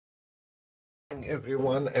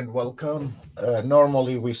Everyone, and welcome.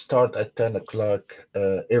 Normally, we start at 10 o'clock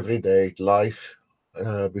every day live.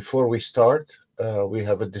 Before we start, we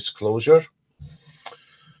have a disclosure.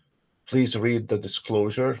 Please read the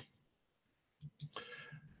disclosure.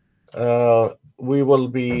 We will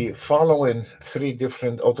be following three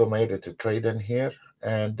different automated trading here,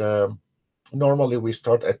 and normally we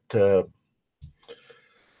start at 10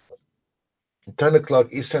 o'clock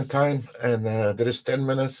Eastern Time, and there is 10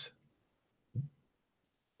 minutes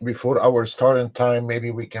before our starting time. Maybe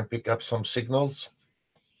we can pick up some signals.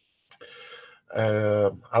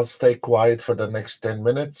 I'll stay quiet for the next 10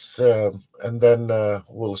 minutes and then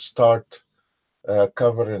we'll start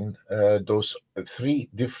covering those three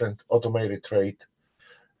different automated trade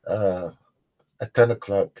uh, at 10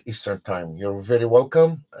 o'clock Eastern Time. You're very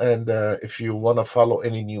welcome. And if you want to follow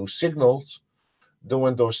any new signals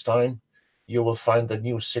during those time, you will find the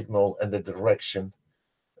new signal and the direction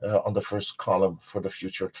on the first column for the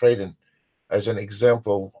future trading. As an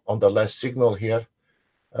example, on the last signal here,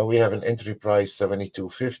 we have an entry price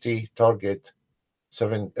 72.50, target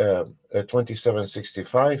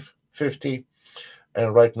 27.65.50,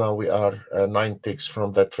 and right now we are 9 ticks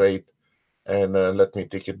from that trade. And let me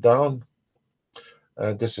take it down.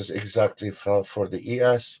 This is exactly for the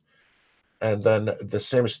ES, and then the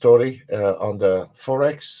same story on the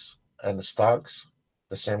forex and the stocks.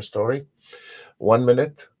 The same story. 1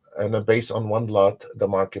 minute, and based on one lot, the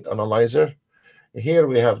market analyzer. Here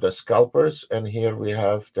we have the scalpers, and here we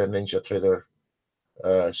have the Ninja Trader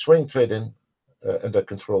swing trading in the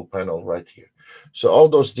control panel right here. So all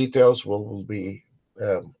those details will be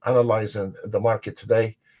analyzing the market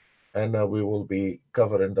today, and we will be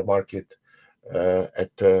covering the market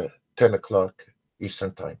at 10 o'clock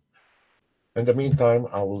Eastern Time. In the meantime,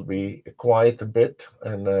 I will be quiet a bit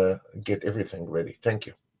and get everything ready. Thank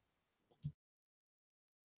you.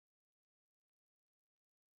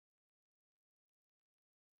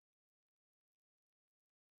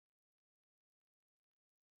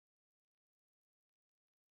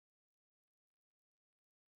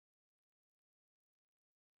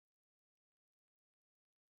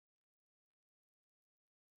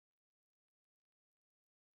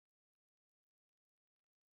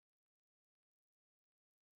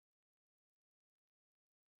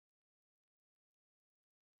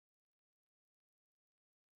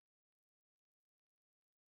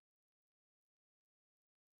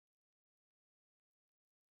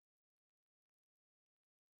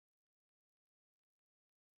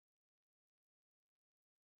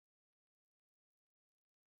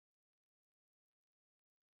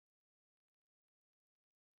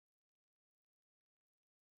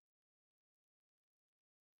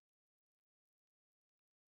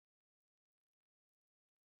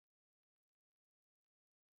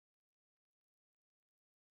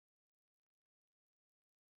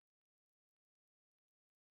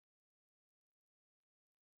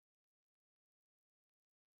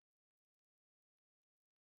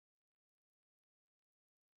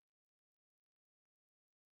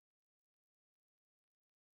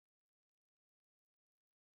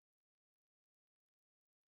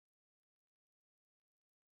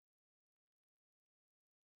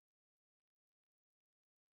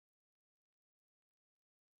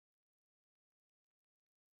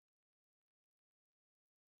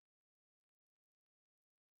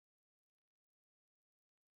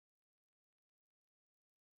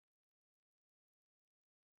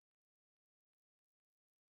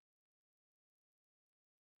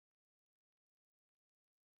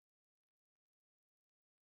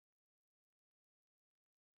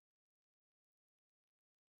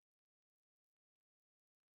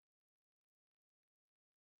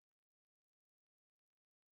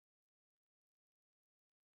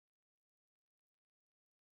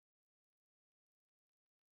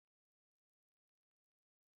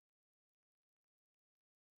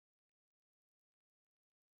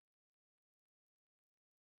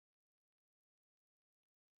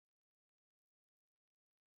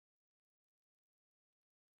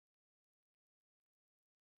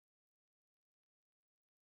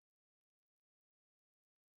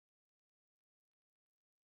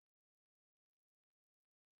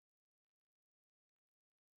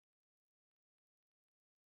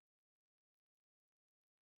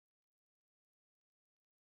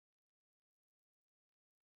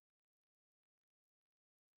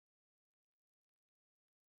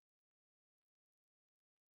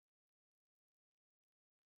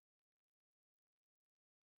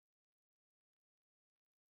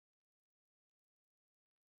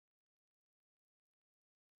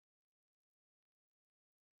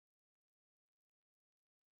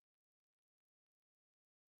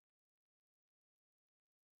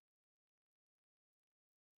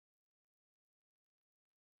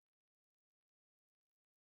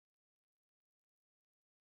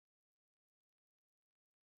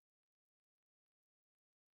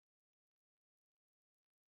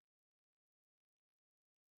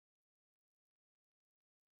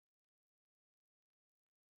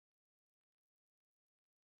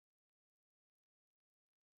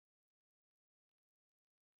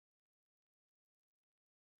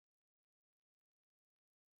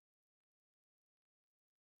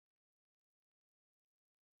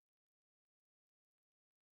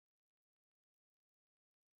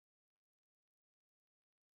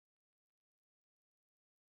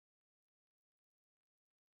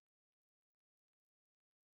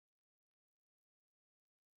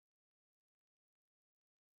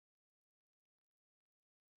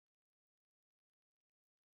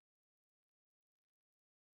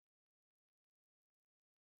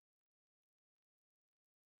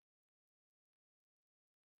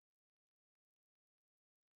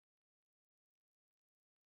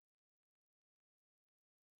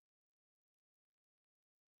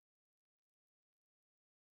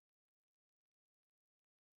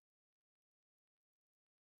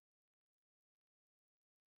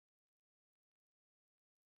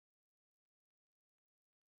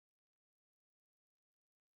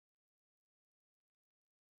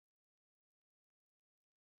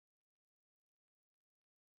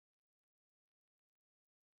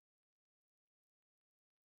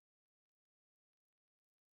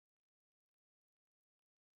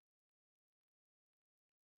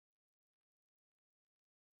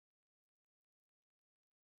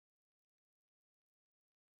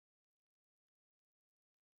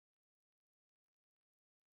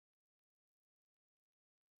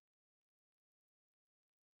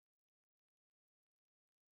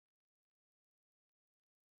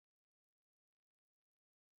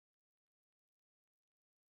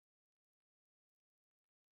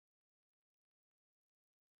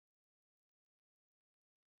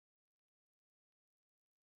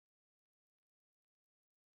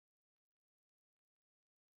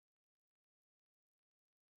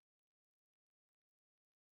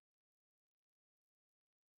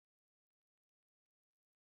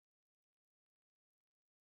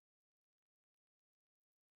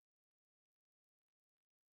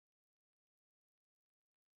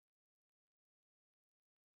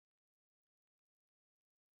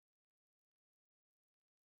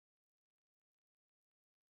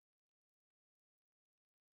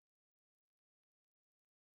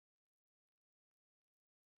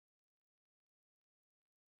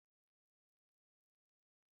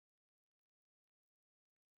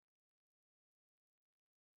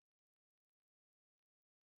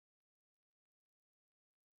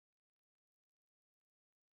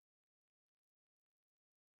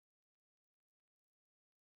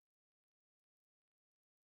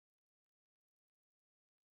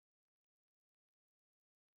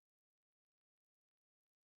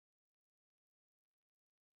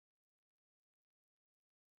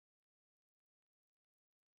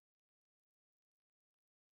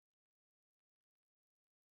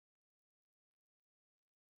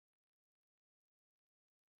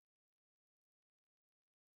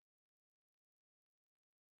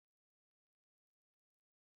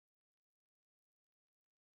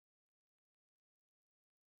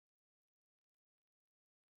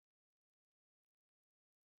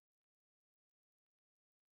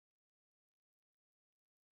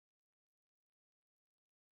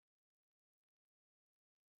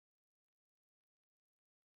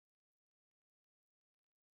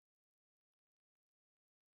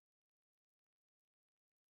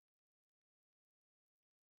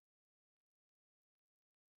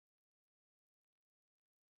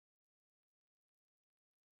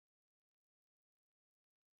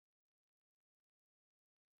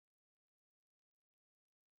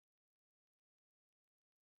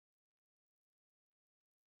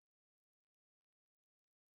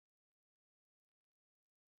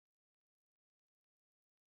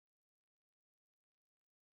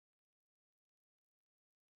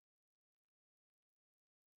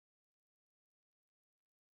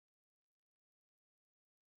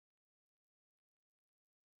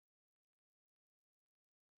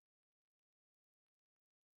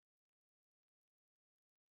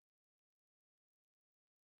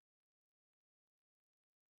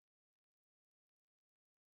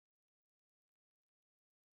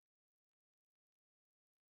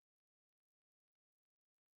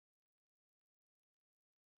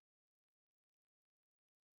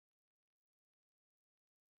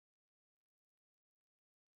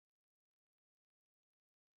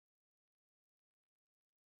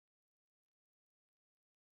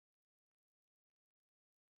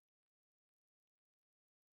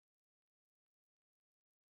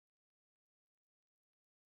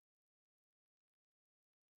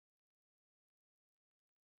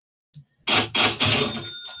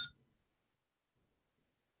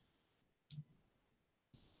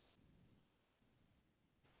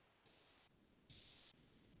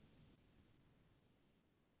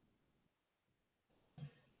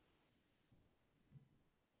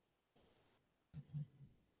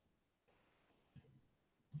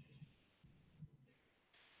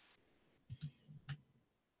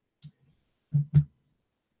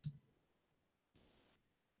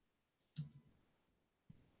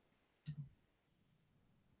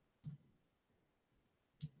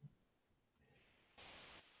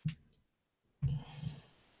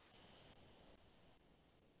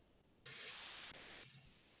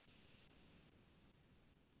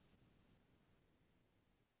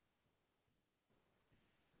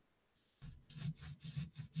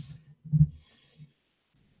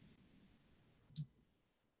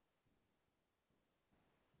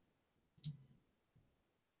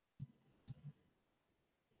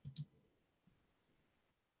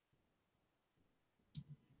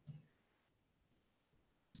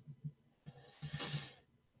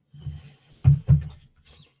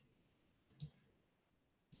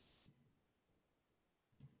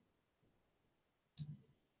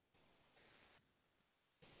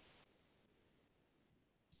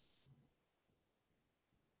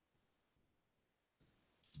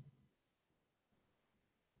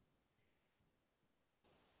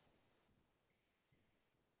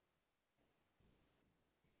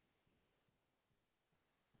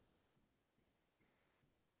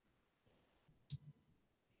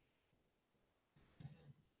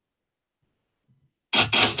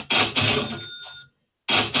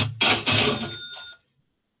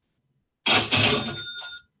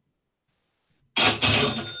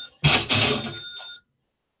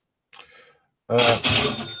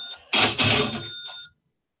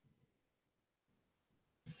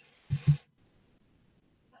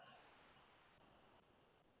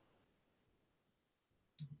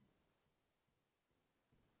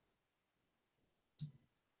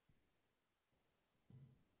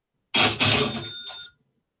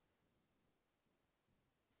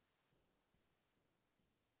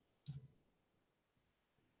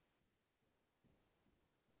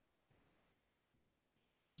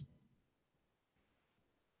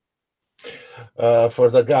 For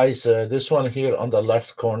the guys, this one here on the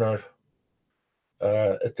left corner,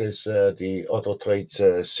 it is the auto trade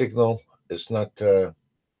signal. It's not,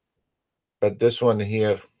 but this one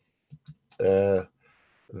here,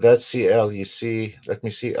 that CL you see, let me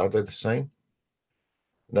see, are they the same?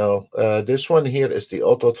 No, this one here is the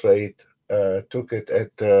auto trade. Took it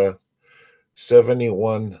at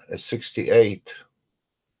 71.68,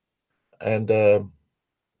 and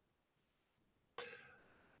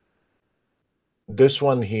this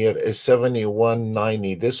one here is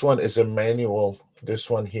 71.90. This one is a manual. This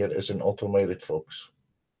one here is an automated, folks.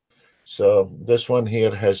 So this one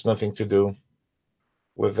here has nothing to do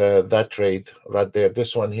with that trade right there.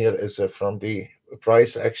 This one here is from the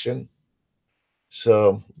price action.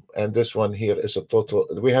 So, and this one here is a total.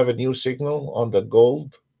 We have a new signal on the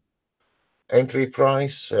gold entry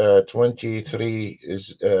price. 23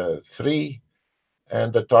 is 3,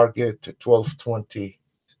 and the target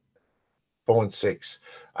 1220.6.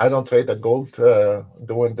 I don't trade the gold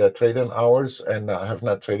during the trading hours, and I have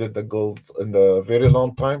not traded the gold in a very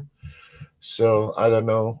long time. So I don't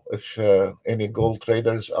know if any gold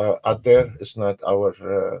traders are out there. It's not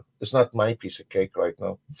it's not my piece of cake right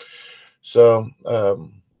now. So,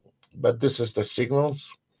 but this is the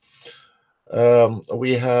signals.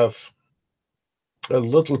 We have a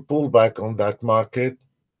little pullback on that market.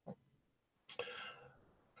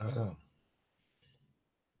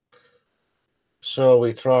 So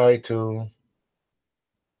we try to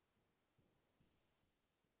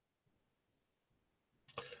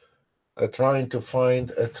trying to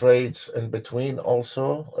find trades in between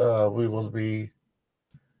also. We will be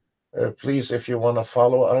please, if you want to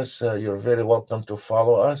follow us, you're very welcome to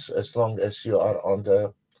follow us as long as you are on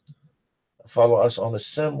the follow us on a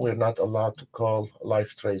sim. We're not allowed to call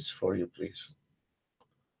live trades for you, please.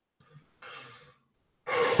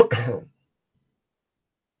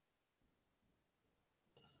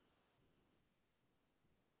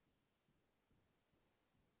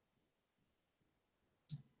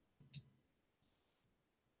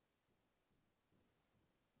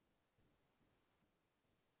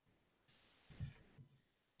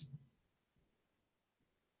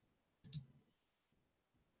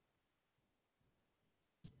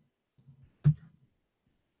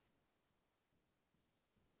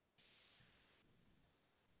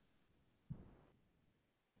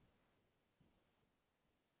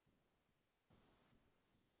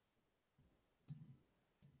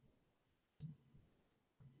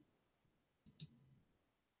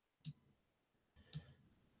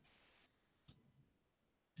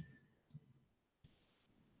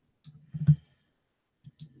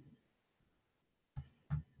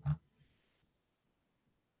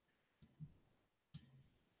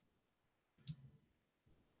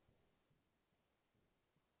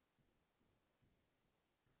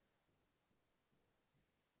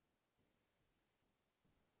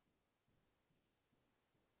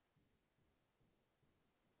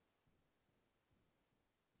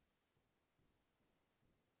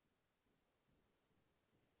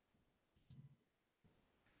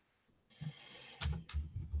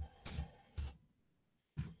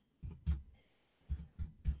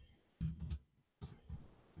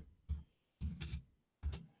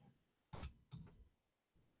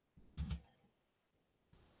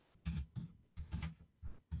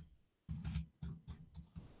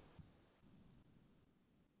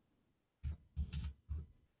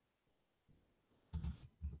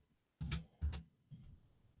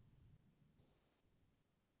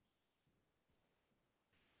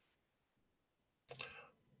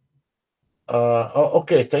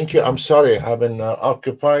 Okay, thank you. I'm sorry, I've been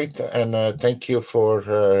occupied, and thank you for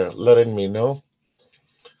letting me know,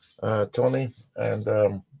 Tony.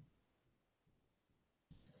 And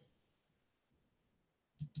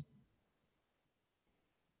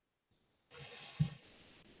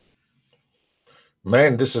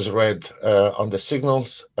man, this is red on the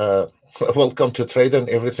signals. Welcome to trading.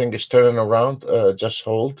 Everything is turning around. Just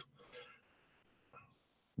hold.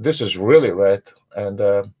 This is really red, and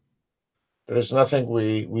the There is nothing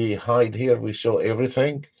we hide here. We show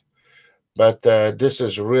everything. But this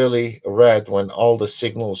is really red when all the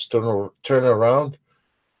signals turn around,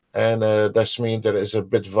 and that means there is a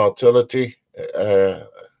bit volatility. There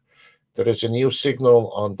is a new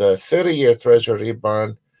signal on the 30-year Treasury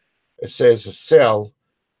bond. It says sell.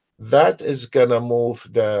 That is gonna move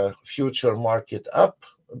the future market up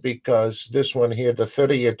because this one here, the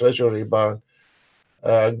 30-year Treasury bond,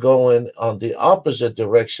 going on the opposite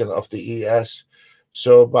direction of the ES.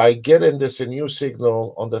 So by getting this a new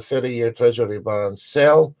signal on the 30-year Treasury bond,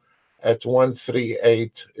 sell at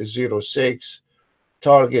 138.06,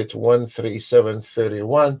 target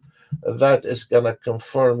 137.31. That is going to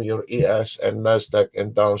confirm your ES and NASDAQ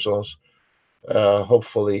and Dow Jones.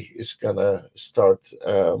 Hopefully, it's going to start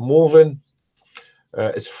moving.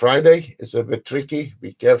 It's Friday. It's a bit tricky.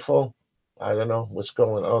 Be careful. I don't know what's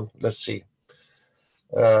going on. Let's see.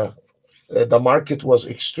 Uh, the market was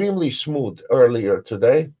extremely smooth earlier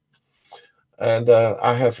today, and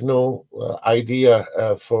I have no idea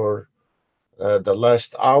for the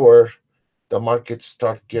last hour. The market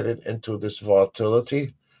start getting into this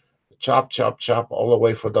volatility, chop, chop, chop, all the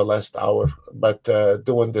way for the last hour. But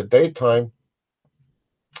during the daytime,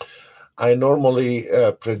 I normally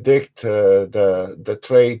predict the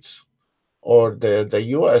trades or the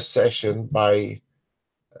U.S. session by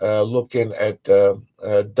looking at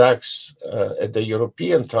DAX at the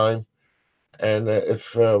European time. And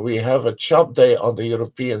if we have a chop day on the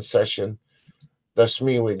European session, that's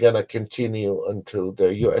mean we're gonna continue into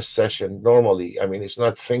the U.S. session normally. I mean, it's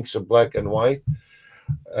not things are black and white.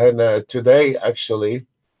 And today, actually,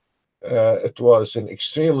 it was an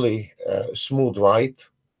extremely smooth ride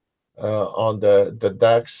on the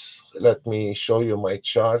DAX. Let me show you my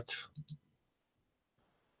chart.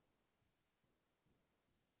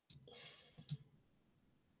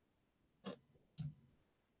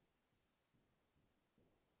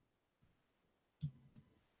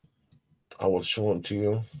 I will show them to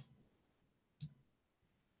you.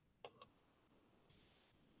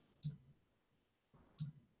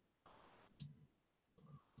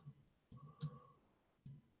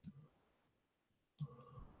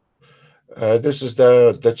 This is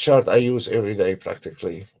the chart I use every day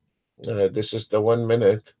practically. This is the 1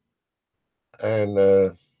 minute, and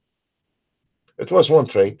it was one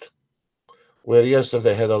trade where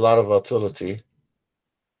yesterday had a lot of volatility,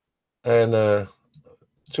 and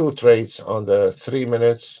two trades on the 3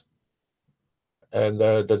 minutes, and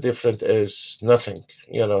the difference is nothing.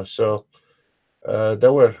 So they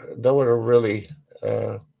were really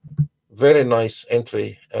very nice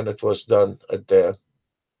entry, and it was done at the.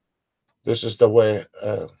 This is the way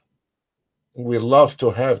we love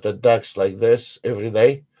to have the DAX like this every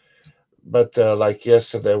day, but like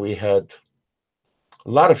yesterday we had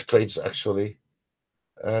a lot of trades actually,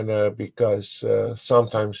 and because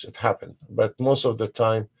sometimes it happened, but most of the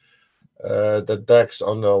time the DAX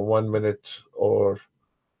on a 1 minute or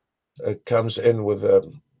it comes in with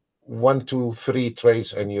a 1, 2, 3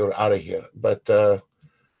 trades and you're out of here. But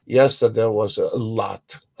yesterday there was a lot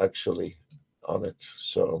actually on it.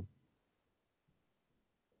 So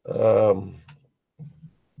um,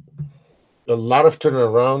 a lot of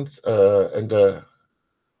turnaround in the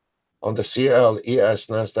on the CL, ES,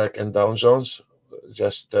 Nasdaq, and Dow Jones.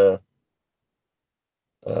 Just um,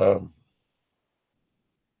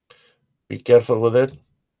 be careful with it.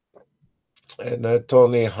 And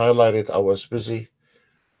Tony highlighted I was busy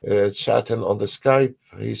chatting on the Skype.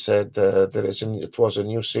 He said it was a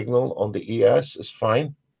new signal on the ES. It's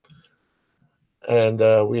fine. And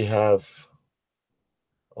we have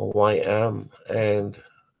a YM and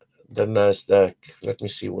the Nasdaq. Let me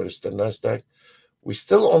see what is the Nasdaq. We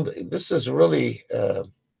still on. This is really the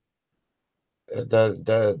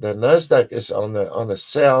Nasdaq is on a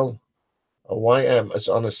sell. A YM is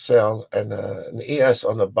on a sell, and an ES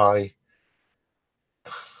on a buy.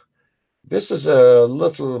 This is a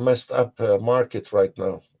little messed up market right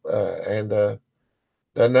now, and the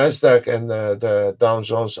Nasdaq and the Dow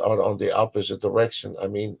Jones are on the opposite direction. I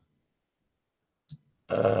mean,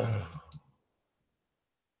 uh,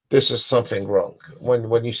 this is something wrong.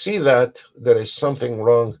 When you see that, there is something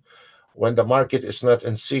wrong. When the market is not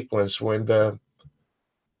in sequence, when the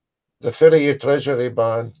 30-year Treasury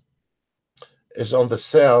bond is on the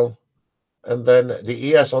sell, and then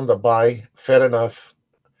the ES on the buy, fair enough.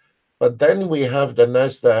 But then we have the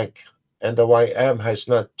Nasdaq and the YM has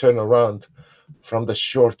not turned around from the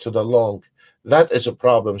short to the long. That is a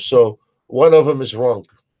problem. So one of them is wrong.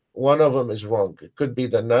 One of them is wrong. It could be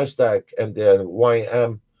the Nasdaq and the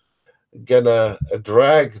YM gonna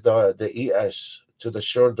drag the ES to the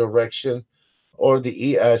short direction, or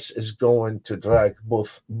the ES is going to drag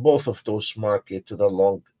both of those market to the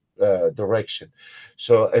long direction.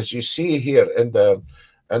 So as you see here in the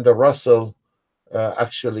Russell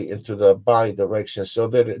actually into the buy direction. So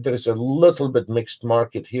there is a little bit mixed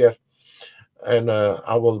market here, and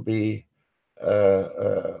I will be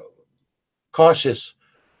cautious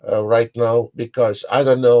right now because I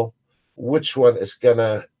don't know which one is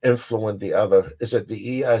gonna influence the other. Is it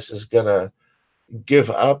the ES is gonna give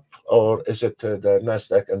up, or is it the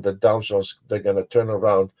Nasdaq and the Dow Jones? They're gonna turn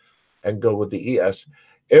around and go with the ES.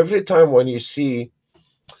 Every time when you see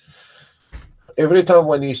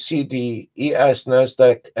the ES,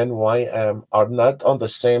 Nasdaq, and YM are not on the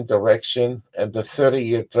same direction, and the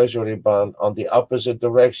 30-year Treasury bond on the opposite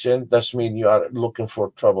direction, that means you are looking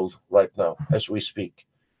for trouble right now as we speak.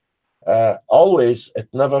 Always, it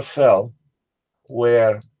never fell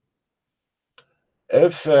where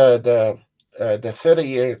if the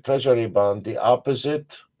 30-year Treasury bond, the opposite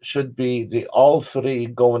should be the all three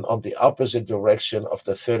going on the opposite direction of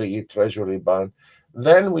the 30-year Treasury bond,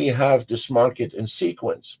 then we have this market in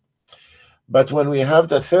sequence. But when we have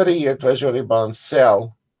the 30-year Treasury bond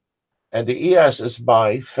sell and the ES is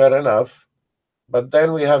buy, fair enough. But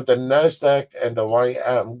then we have the Nasdaq and the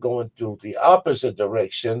YM going to the opposite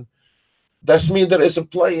direction. That means there is a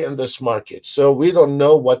play in this market. So we don't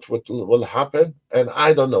know what will happen, and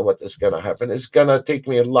I don't know what is going to happen. It's going to take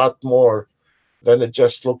me a lot more than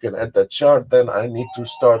just looking at the chart. Then I need to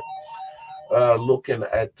start looking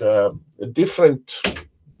at a different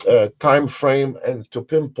time frame and to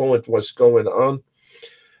pinpoint what's going on.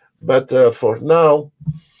 But for now,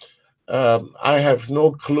 I have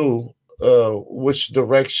no clue which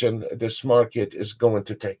direction this market is going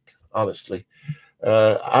to take, honestly.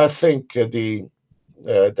 I think the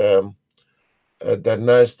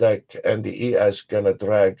Nasdaq and the ES gonna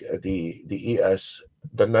drag the ES,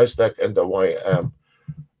 the Nasdaq and the YM.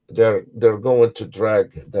 They're going to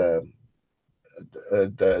drag the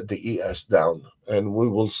ES down, and we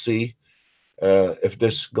will see if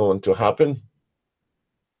this is going to happen.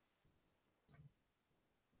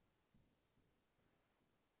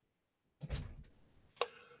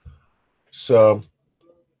 So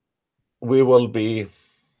we will be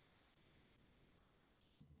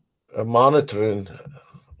monitoring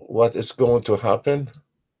what is going to happen.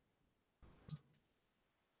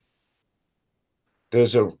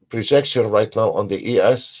 There's a projection right now on the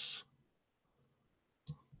ES.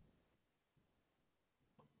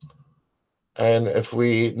 And if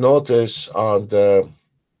we notice on the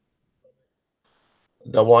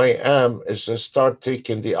YM is to start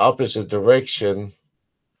taking the opposite direction,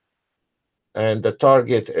 and the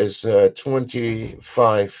target is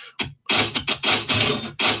 25.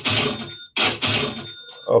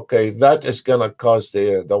 Okay, that is gonna cause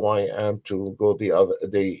the YM to go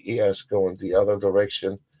the ES going the other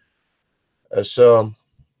direction. So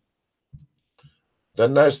the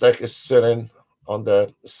Nasdaq is sitting on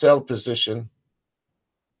the sell position,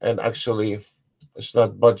 and actually it's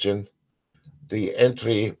not budging. The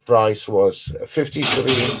entry price was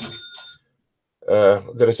 53.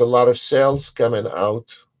 There is a lot of sales coming out.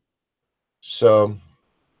 So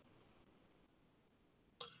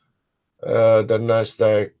the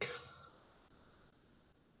Nasdaq,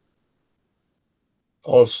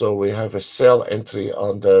 also we have a sell entry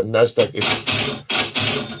on the Nasdaq.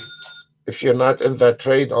 If you're not in that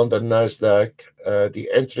trade on the Nasdaq, the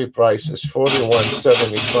entry price is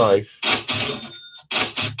 41.75.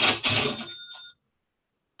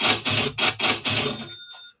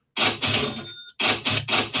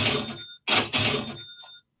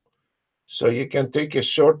 So you can take a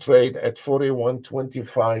short trade at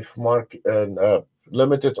 41.25 mark and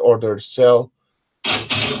limited order sell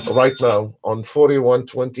right now on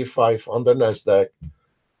 41.25 on the Nasdaq.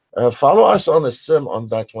 Follow us on a sim on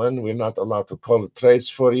that one. We're not allowed to call it trades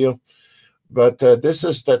for you, but this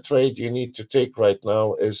is the trade you need to take right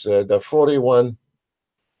now. Is the 41?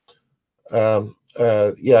 Yeah,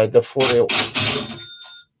 the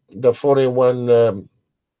 41.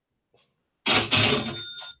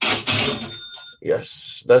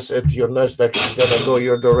 Yes, that's it. Your Nasdaq is gonna go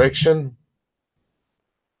your direction.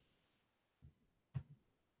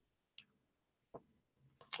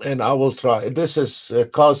 And I will try. This is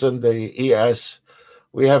causing the ES.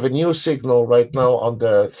 We have a new signal right now on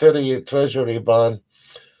the 30-year Treasury bond.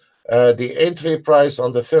 The entry price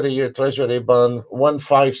on the 30-year Treasury bond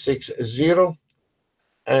 1560,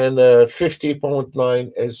 and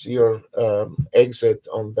 50.9 is your exit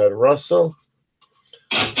on the Russell.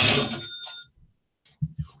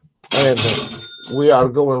 And we are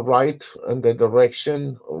going right in the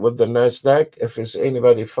direction with the Nasdaq. If there's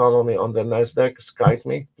anybody follow me on the Nasdaq, Skype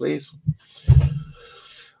me, please.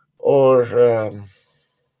 Or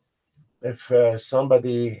if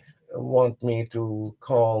somebody want me to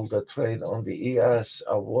call the trade on the ES,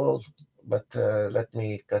 I will. But let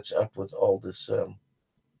me catch up with all this.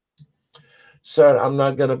 Sir, I'm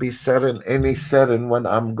not going to be setting any setting when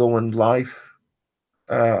I'm going live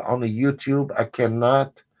on the YouTube. I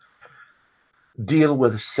cannot deal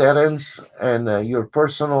with settings and your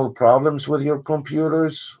personal problems with your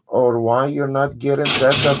computers, or why you're not getting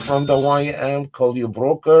data from the YM. Call your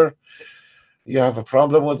broker. You have a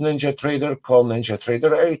problem with Ninja Trader, call Ninja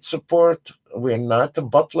Trader 8 support. We're not the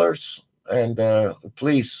butlers. And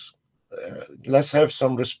please, let's have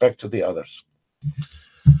some respect to the others.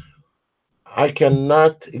 I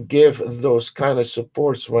cannot give those kind of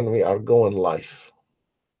supports when we are going live.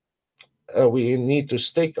 We need to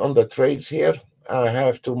stick on the trades here. I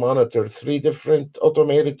have to monitor 3 different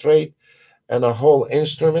automated trade and a whole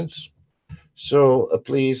instruments. So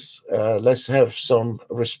please, let's have some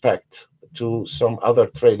respect to some other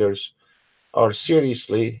traders are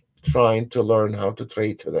seriously trying to learn how to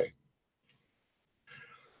trade today.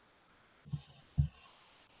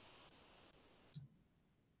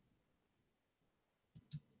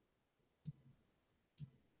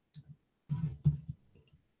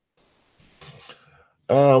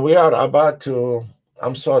 We are about to.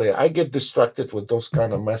 I'm sorry, I get distracted with those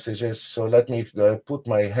kind of messages. So let me put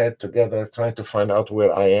my head together, trying to find out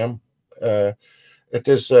where I am. It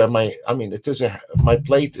is my. I mean, it is my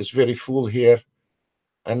plate is very full here,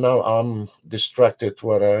 and now I'm distracted.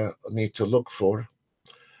 What I need to look for.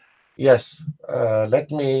 Yes,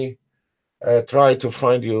 let me try to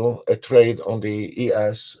find you a trade on the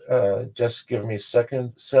ES. Just give me a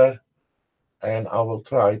second, sir, and I will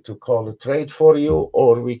try to call a trade for you,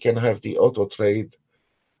 or we can have the auto trade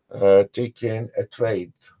taking a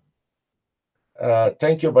trade.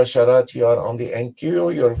 Thank you, Basharat. You are on the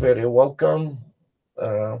NQ. You're very welcome.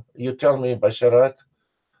 You tell me, Basharat,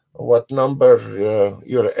 what number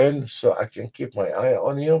you're in so I can keep my eye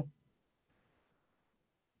on you.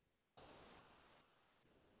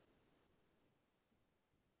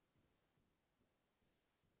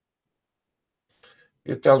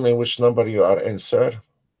 You tell me which number you are in, sir.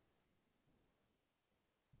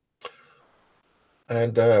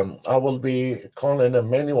 And I will be calling a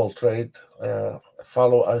manual trade.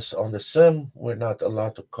 Follow us on the sim. We're not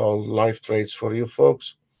allowed to call live trades for you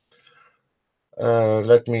folks.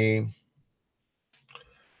 Let me.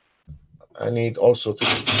 I need also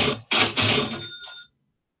to.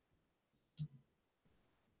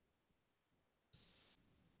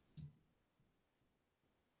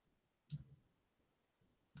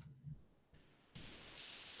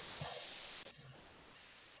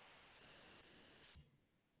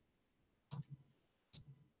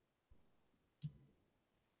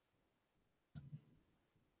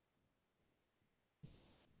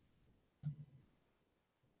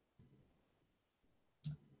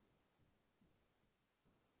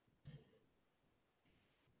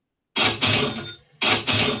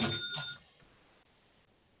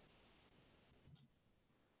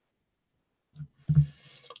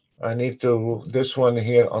 I need to. This one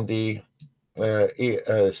here on the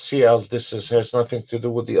CL. This has nothing to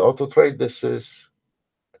do with the auto trade. This is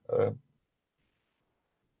uh,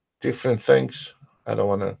 different things. I don't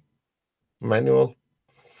want to manual.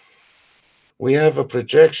 We have a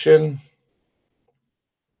projection.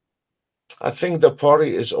 I think the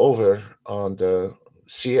party is over on the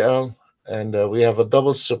CL, and we have a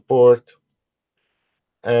double support,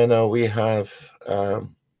 and we have.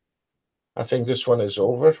 I think this one is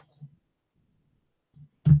over.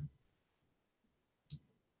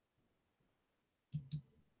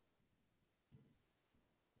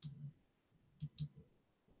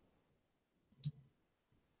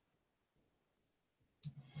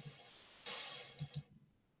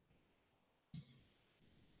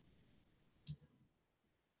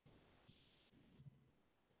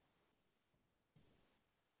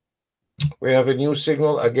 We have a new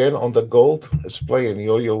signal again on the gold. It's playing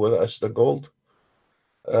yo-yo with us. The gold.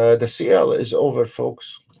 The CL is over,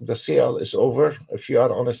 folks. The CL is over. If you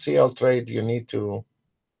are on a CL trade, you need to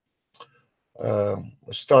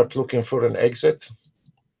start looking for an exit.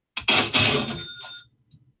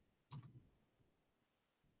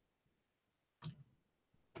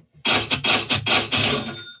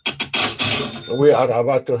 We are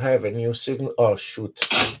about to have a new signal. Oh, shoot.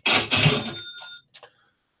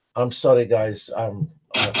 I'm sorry, guys.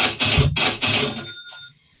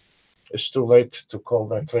 It's too late to call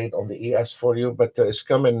that trade on the ES for you, but it's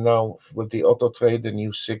coming now with the auto trade, the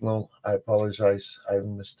new signal. I apologize. I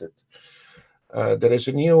missed it. There is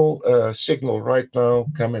a new signal right now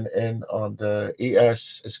coming in on the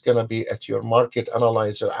ES. It's going to be at your market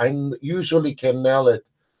analyzer. Usually can nail it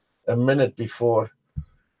a minute before,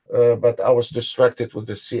 but I was distracted with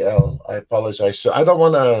the CL. I apologize. So I don't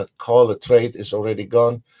want to call a trade is already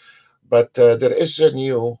gone, but there is a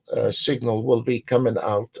new signal will be coming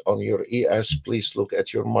out on your ES. Please look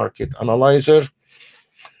at your market analyzer.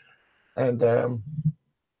 And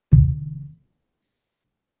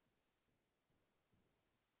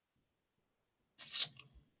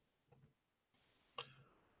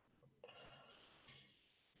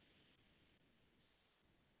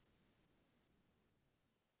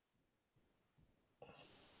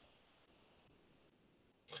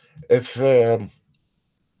if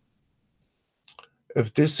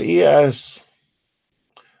if this ES,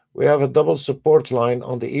 we have a double support line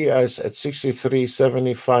on the ES at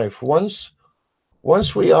 63.75.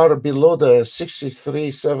 Once we are below the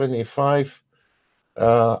 63.75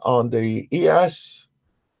 on the ES,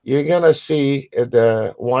 you're gonna see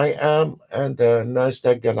the YM and the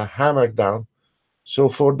Nasdaq gonna hammer down. So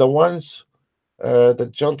for the ones the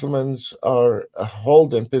gentlemen are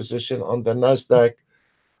holding position on the Nasdaq,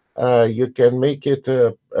 you can make it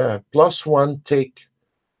a plus one tick,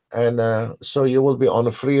 and so you will be on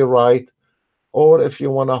a free ride. Or if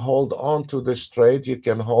you want to hold on to this trade, you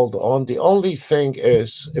can hold on. The only thing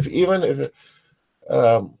is,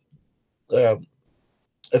 um, uh,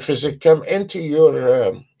 if it come into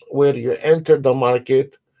your where you enter the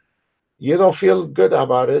market, you don't feel good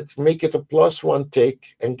about it, make it a plus one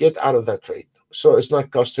tick and get out of that trade. So it's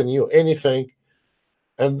not costing you anything.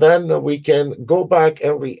 And then we can go back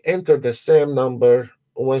and re-enter the same number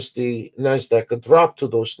once the Nasdaq drop to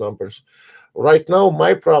those numbers. Right now,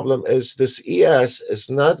 my problem is this ES is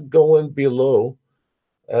not going below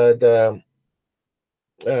the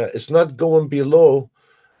it's not going below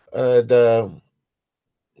the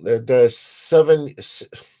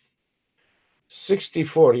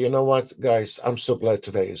 64. You know what, guys? I'm so glad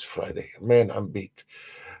today is Friday. Man, I'm beat.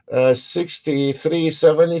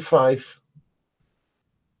 63.75.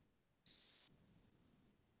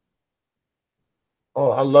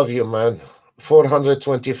 Oh, I love you, man.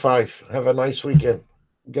 425. Have a nice weekend.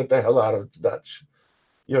 Get the hell out of Dutch.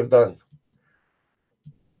 You're done.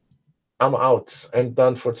 I'm out and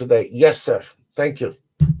done for today. Yes, sir. Thank you.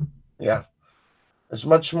 Yeah. It's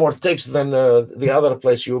much more ticks than the other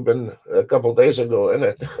place you've been a couple days ago,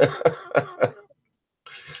 isn't it?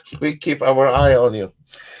 We keep our eye on you.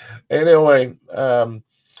 Anyway, the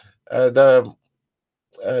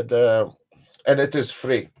the and it is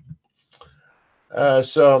free.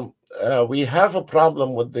 So we have a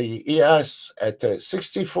problem with the ES at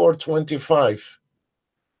 64.25.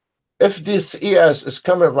 If this ES is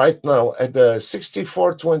coming right now at the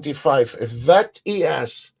 64.25, if that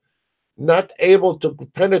ES not able to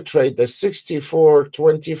penetrate the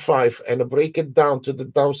 64.25 and break it down to the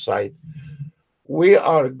downside, we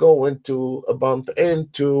are going to bump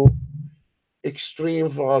into extreme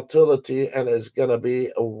volatility, and it's going to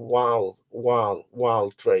be a wild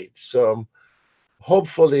trade. So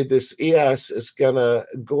hopefully this ES is going to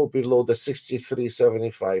go below the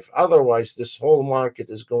 63.75. Otherwise, this whole market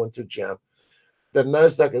is going to jam. The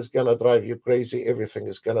Nasdaq is going to drive you crazy. Everything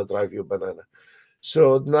is going to drive you banana.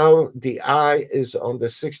 So now the eye is on the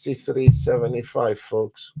 63.75,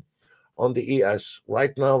 folks, on the ES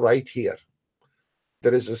right now, right here.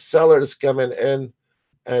 There is a sellers coming in,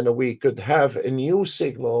 and we could have a new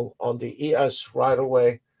signal on the ES right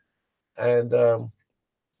away. And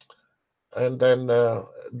then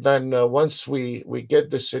once we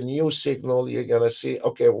get this a new signal, you're gonna see,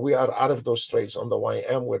 okay, we are out of those trades on the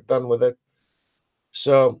YM. We're done with it.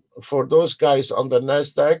 So for those guys on the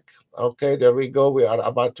Nasdaq, okay, there we go. We are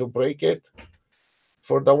about to break it.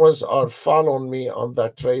 For the ones are following me on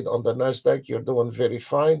that trade on the Nasdaq, you're doing very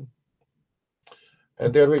fine.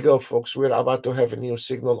 And there we go, folks. We're about to have a new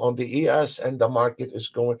signal on the ES, and the market is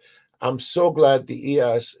going. I'm so glad the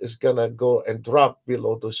ES is gonna go and drop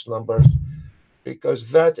below those numbers, because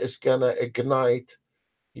that is gonna ignite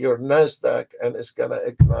your Nasdaq and it's gonna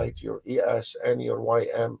ignite your ES and your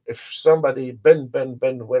YM. If somebody Ben,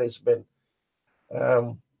 where is Ben?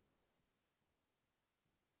 Um,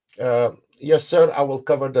 yes, sir. I will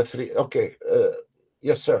cover the three. Okay.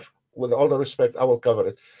 Yes, sir. With all the respect, I will cover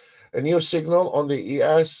it. A new signal on the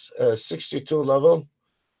ES 62 level,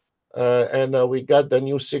 and we got the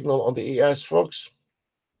new signal on the ES, folks.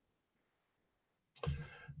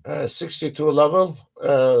 62 level,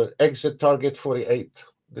 exit target 48.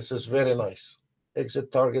 This is very nice. Exit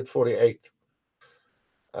target 48.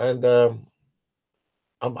 And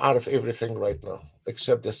I'm out of everything right now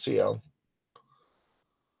except the CL.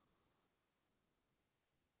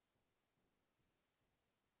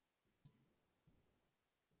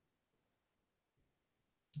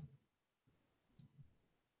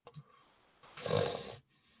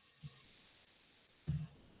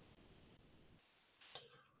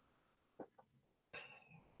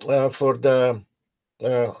 For the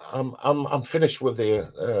I'm finished with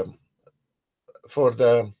the for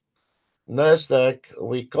the Nasdaq.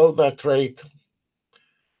 We call that trade.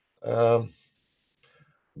 Um,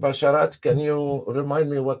 Basharat, can you remind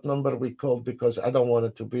me what number we called, because I don't want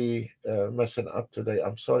it to be messing up today.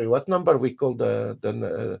 I'm sorry. What number we called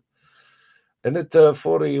the isn't it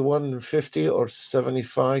 4150 or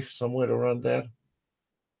 75, somewhere around there?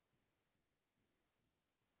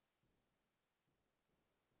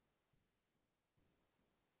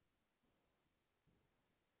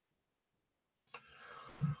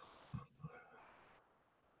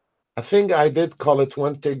 I think I did call it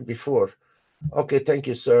one tick before. Okay, thank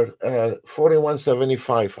you, sir.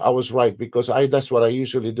 4175. I was right, because I that's what I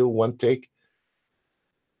usually do, one tick.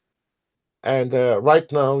 And right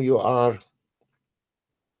now you are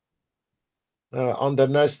on the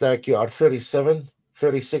Nasdaq, you are 37,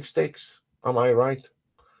 36 ticks. Am I right?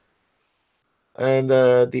 And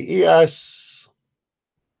the ES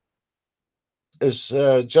is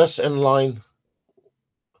just in line.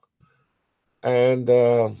 And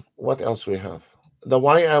what else we have? The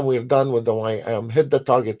YM, we're done with the YM. Hit the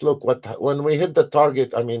target. Look, when we hit the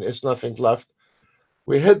target, I mean, it's nothing left.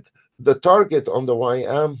 We hit the target on the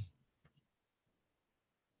YM.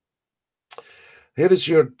 Here is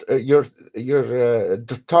your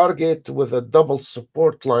the target with a double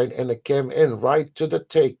support line, and it came in right to the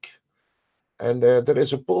tick. And there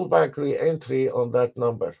is a pullback re-entry on that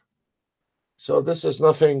number. So this is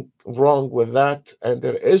nothing wrong with that. And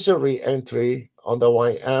there is a re-entry on the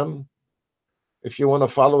YM. If you want to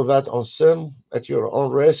follow that on sim at your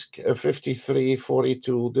own risk,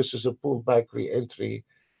 53.42. This is a pullback re-entry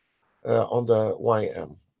on the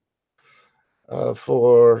YM.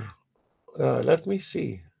 Let me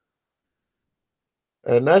see.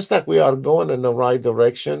 Nasdaq, we are going in the right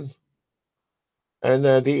direction. And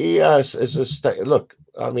the ES is look,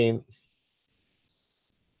 I mean,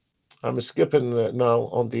 I'm skipping now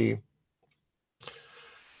on the.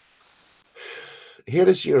 Here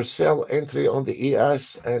is your sell entry on the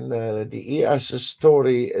ES, and the ES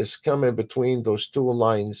story is coming between those two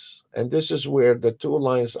lines. And this is where the two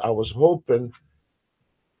lines I was hoping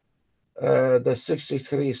the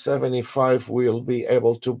 63.75 will be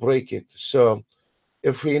able to break it. So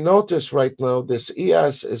if we notice right now, this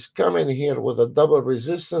ES is coming here with a double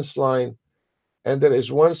resistance line, and there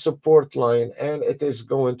is one support line, and it is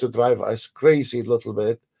going to drive us crazy a little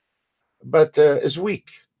bit, but it's weak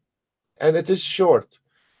and it is short.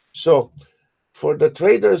 So for the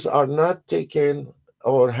traders are not taking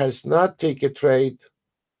or has not taken trade,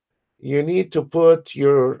 you need to put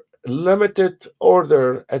your limited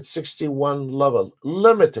order at 61 level.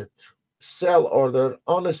 Limited sell order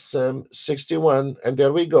on a sim 61, and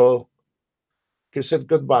there we go. He said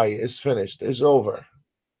goodbye. It's finished. It's over.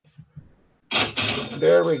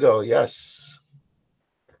 There we go. Yes.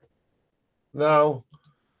 Now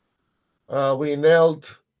we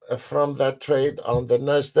nailed from that trade on the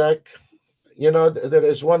Nasdaq. You know, there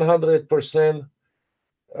is 100%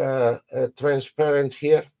 transparent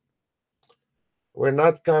here. We're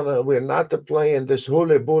not playing this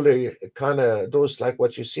hula bully kind of those like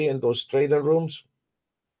what you see in those trading rooms.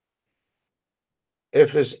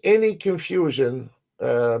 If there's any confusion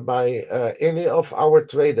by any of our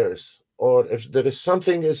traders, or if there is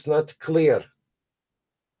something is not clear,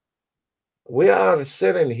 we are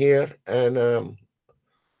sitting here and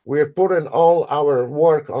we're putting all our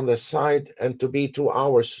work on the side and to be 2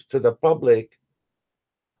 hours to the public.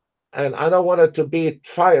 And I don't want it to be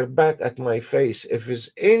fired back at my face. If there's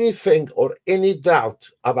anything or any doubt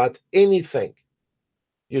about anything,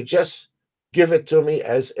 you just give it to me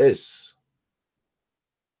as is.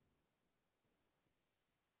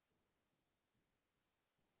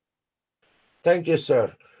 Thank you,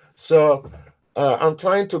 sir. So I'm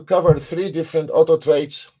trying to cover 3 different auto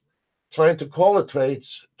trades, trying to call the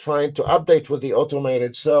trades, trying to update with the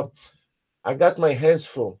automated. So I got my hands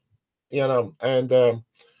full, and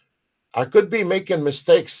I could be making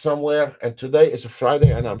mistakes somewhere. And today is a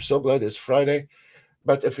Friday, and I'm so glad it's Friday.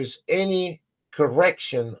 But if there's any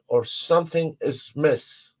correction or something is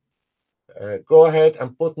miss, go ahead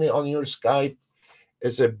and put me on your Skype.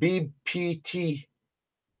 It's a BPT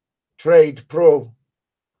Trade Pro,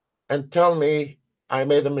 and tell me I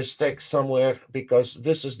made a mistake somewhere, because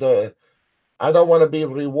this is I don't want to be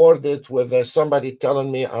rewarded with somebody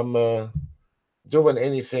telling me I'm doing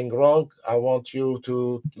anything wrong. I want you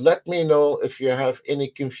to let me know if you have any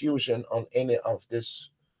confusion on any of this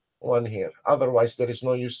one here. Otherwise, there is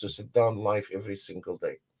no use to sit down live every single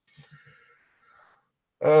day.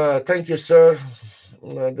 Thank you, sir.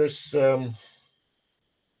 This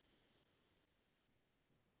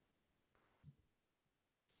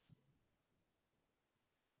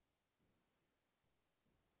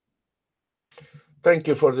Thank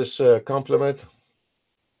you for this compliment.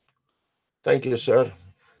 Thank you, sir.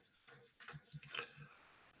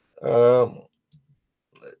 Um,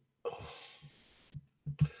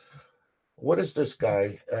 what is this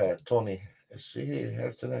guy, Tony? Is he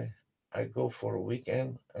here today? I go for a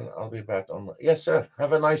weekend and I'll be back on. Yes, sir.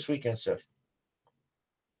 Have a nice weekend, sir.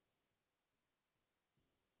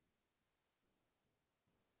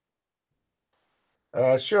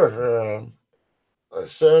 Sure,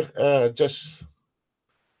 sir. Just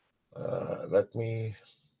let me.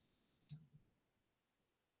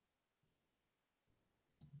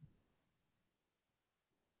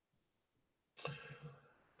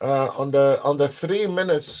 On the 3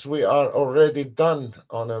 minutes, we are already done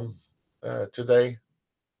on them today.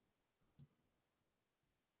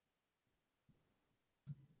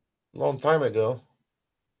 Long time ago.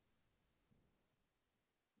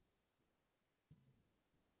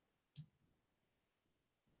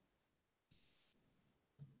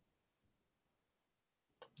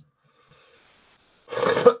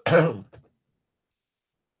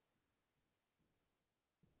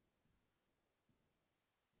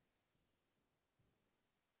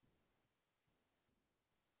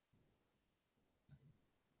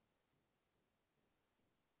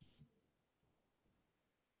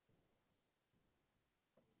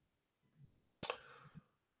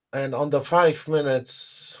 And on the 5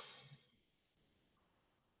 minutes,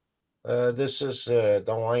 this is the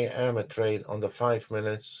YM trade on the 5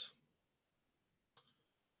 minutes,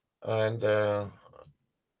 and on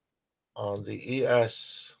the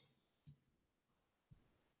ES,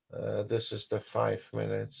 this is the 5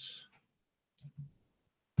 minutes.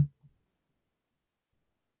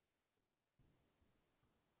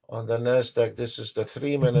 On the Nasdaq, this is the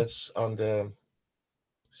 3 minutes on the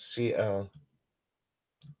CL.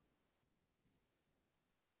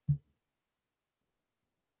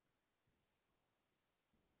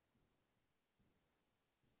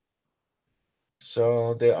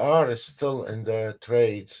 So they are still in the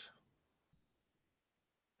trades.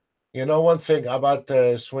 You know one thing about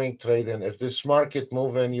swing trading: if this market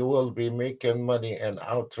moving, you will be making money and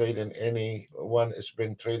out trading anyone has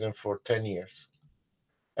been trading for 10 years.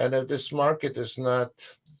 And if this market is not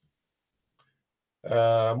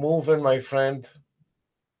moving, my friend,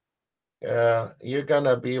 you're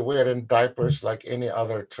gonna be wearing diapers like any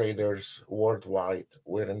other traders worldwide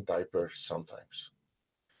wearing diapers sometimes.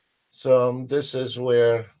 So this is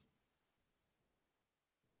where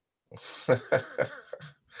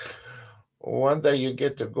one day you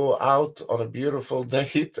get to go out on a beautiful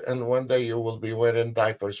date, and one day you will be wearing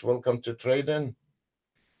diapers. Welcome to trading.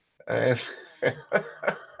 And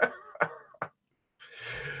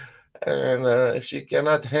and if you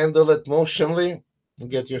cannot handle it emotionally,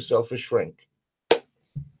 get yourself a shrink.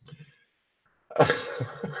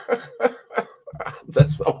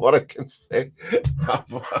 That's not what I can say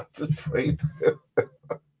about the trade.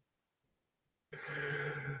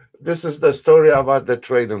 This is the story about the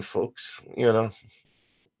trading, folks. You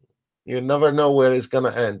never know where it's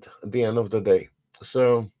gonna end at the end of the day.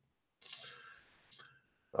 So,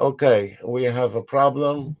 okay, we have a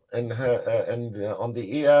problem, and on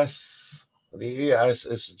the ES, the ES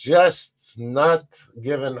is just not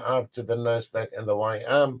giving up to the Nasdaq and the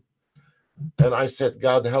YM. And I said,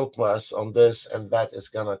 God help us on this, and that is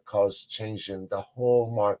gonna cause change in the whole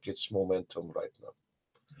market's momentum right now.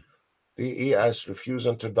 The ES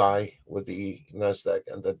refusing to die with the Nasdaq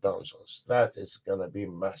and the Dow Jones. That is gonna be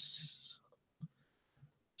mess.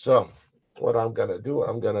 So what I'm gonna do,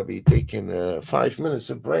 I'm gonna be taking 5 minutes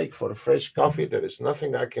of break for a fresh coffee. There is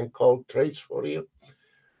nothing I can call trades for you,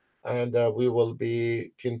 and we will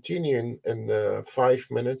be continuing in 5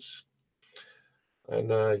 minutes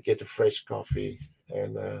and get a fresh coffee,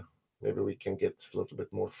 and maybe we can get a little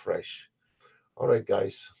bit more fresh. All right,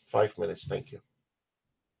 guys, 5 minutes. Thank you.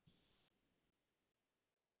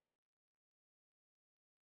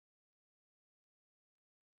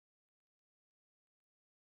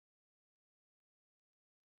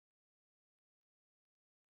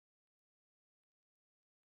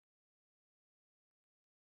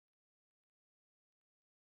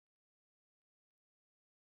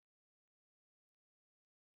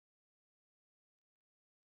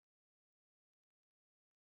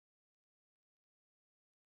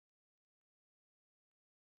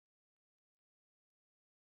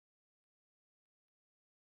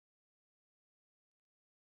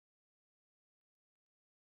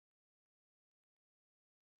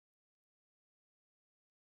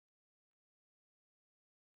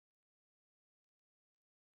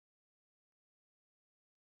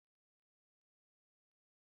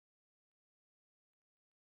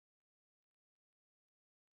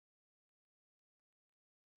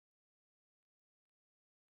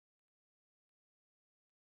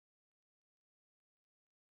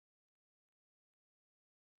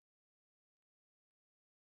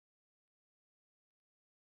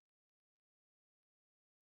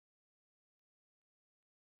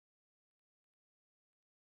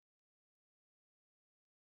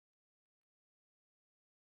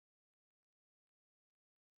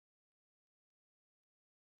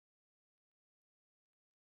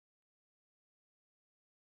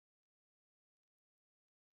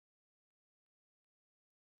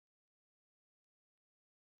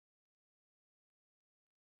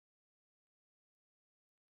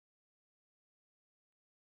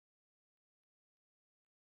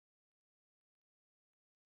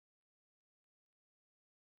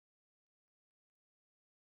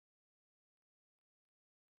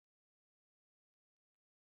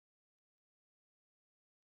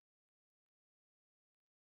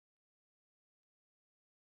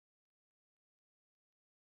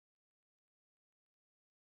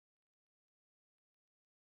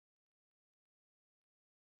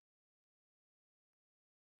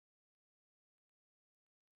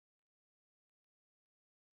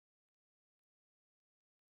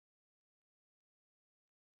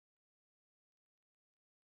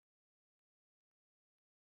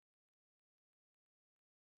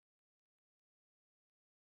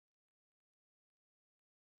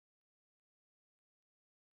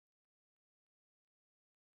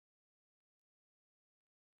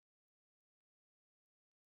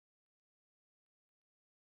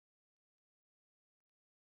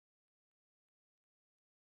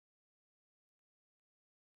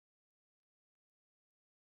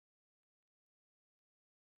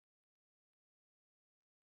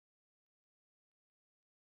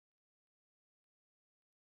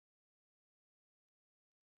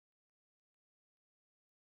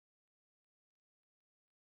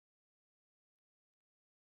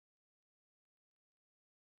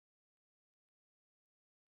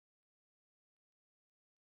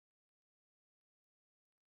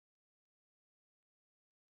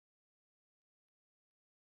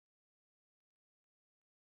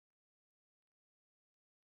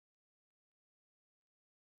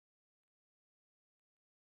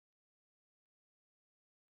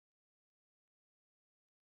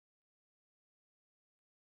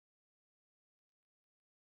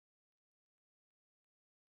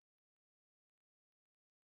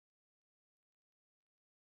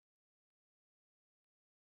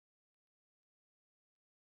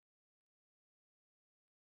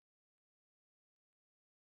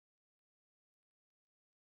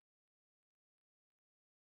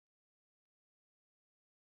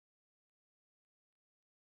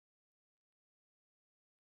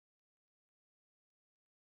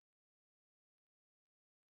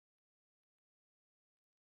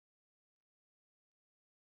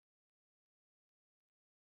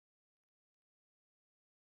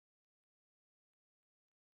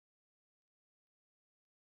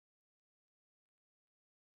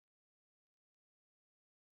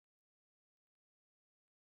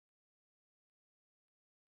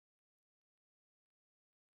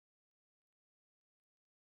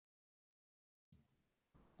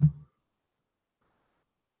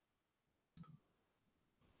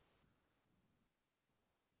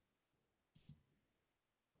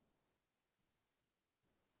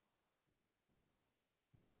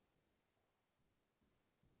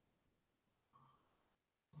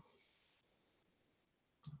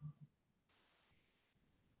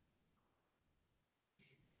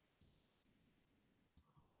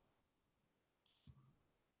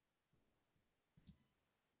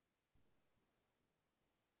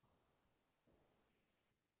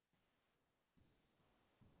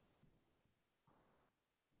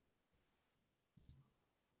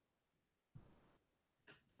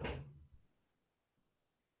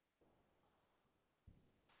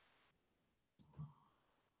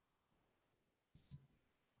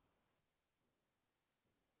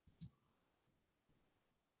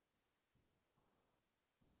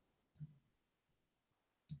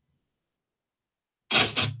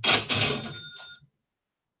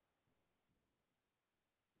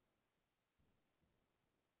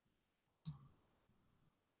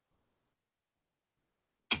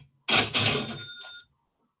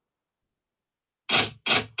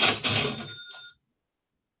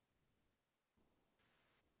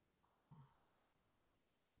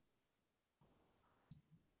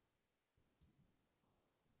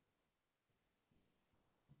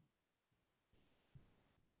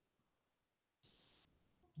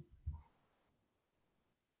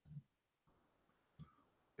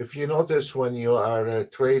 If you notice when you are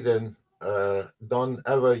trading, don't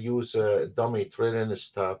ever use a dummy trading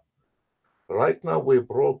stop. Right now, we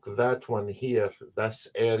broke that one here, that's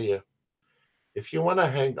area. If you want to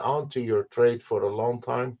hang on to your trade for a long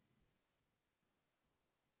time,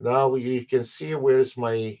 now you can see where's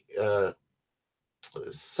my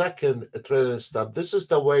second trading stop. This is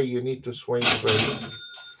the way you need to swing trade.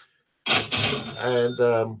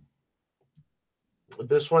 And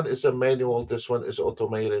this one is a manual, this one is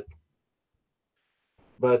automated.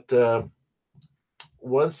 But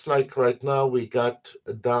once, like right now, we got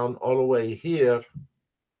down all the way here,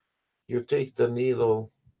 you take the needle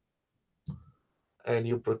and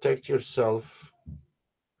you protect yourself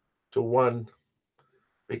to one,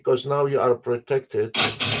 because now you are protected.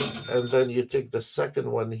 And then you take the second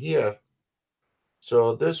one here.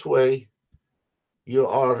 So this way, you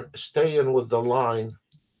are staying with the line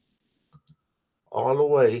all the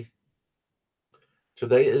way.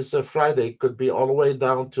 Today is a Friday, could be all the way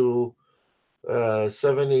down to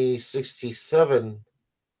 70.67.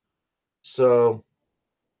 So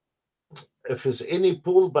if there's any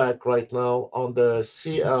pullback right now on the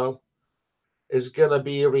CL, is going to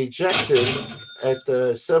be rejected at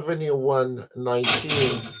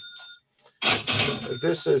 71.19.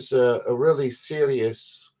 This is a really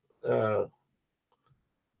serious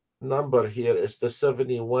number here. Is the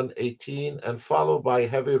 71.18 and followed by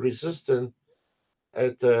heavy resistance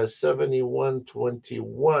at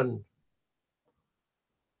 71.21.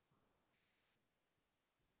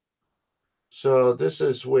 So this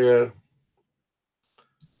is where,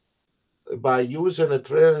 by using a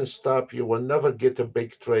trailing stop, you will never get a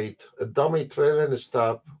big trade. A dummy trailing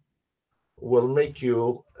stop will make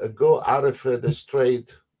you go out of this trade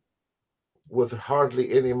with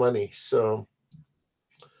hardly any money. So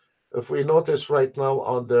if we notice right now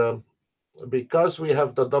on the, because we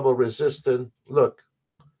have the double resistance, look,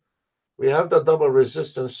 we have the double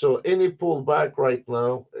resistance. So any pullback right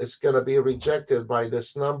now is going to be rejected by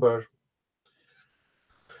this number.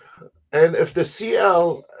 And if the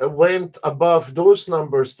CL went above those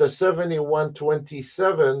numbers, the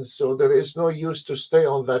 71.27, so there is no use to stay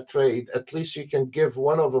on that trade. At least you can give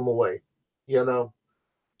one of them away, you know.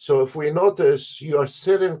 So if we notice you are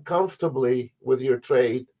sitting comfortably with your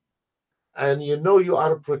trade and you know you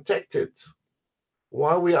are protected.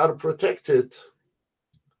 Why we are protected?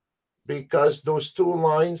 Because those two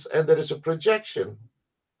lines, and there is a projection,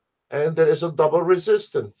 and there is a double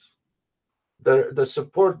resistance. The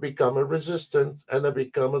support become a resistance, and it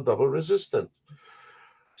become a double resistance.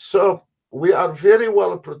 So we are very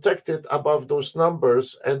well protected above those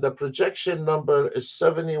numbers, and the projection number is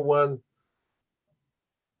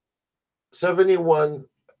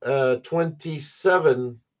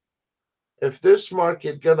 27. If this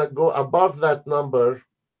market gonna go above that number,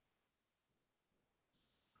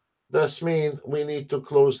 that means we need to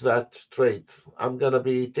close that trade. I'm gonna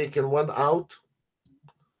be taking one out,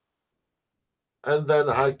 and then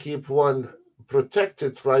I keep one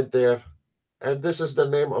protected right there. And this is the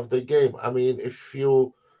name of the game. I mean, if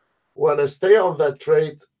you want to stay on that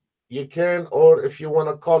trade, you can, or if you want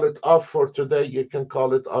to call it off for today, you can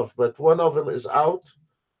call it off. But one of them is out,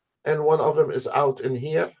 and one of them is out in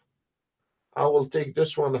here. I will take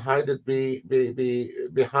this one, hide it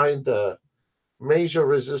behind the major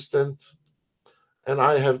resistance, and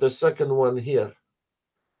I have the second one here.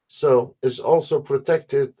 So it's also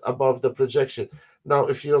protected above the projection. Now,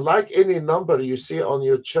 if you like any number you see on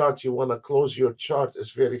your chart, you want to close your chart,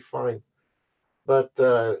 is very fine. But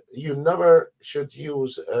you never should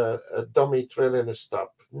use a dummy trailing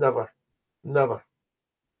stop. Never, never.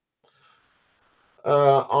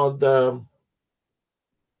 On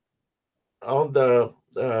the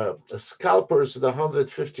scalpers, the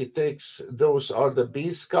 150 ticks, those are the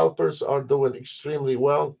B scalpers, are doing extremely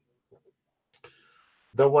well.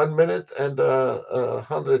 The 1 minute and the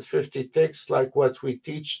 150 ticks, like what we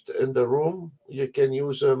teach in the room, you can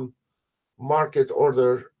use them market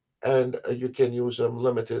order, and you can use them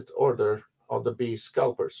limited order on the B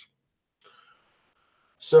scalpers.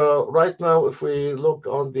 So right now, if we look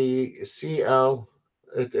on the CL,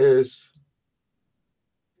 it is,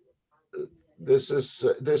 this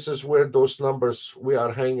is where those numbers we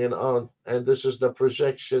are hanging on, and this is the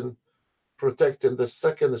projection protecting the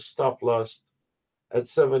second stop loss at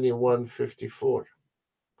 71.54.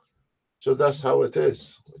 So that's how it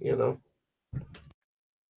is, you know.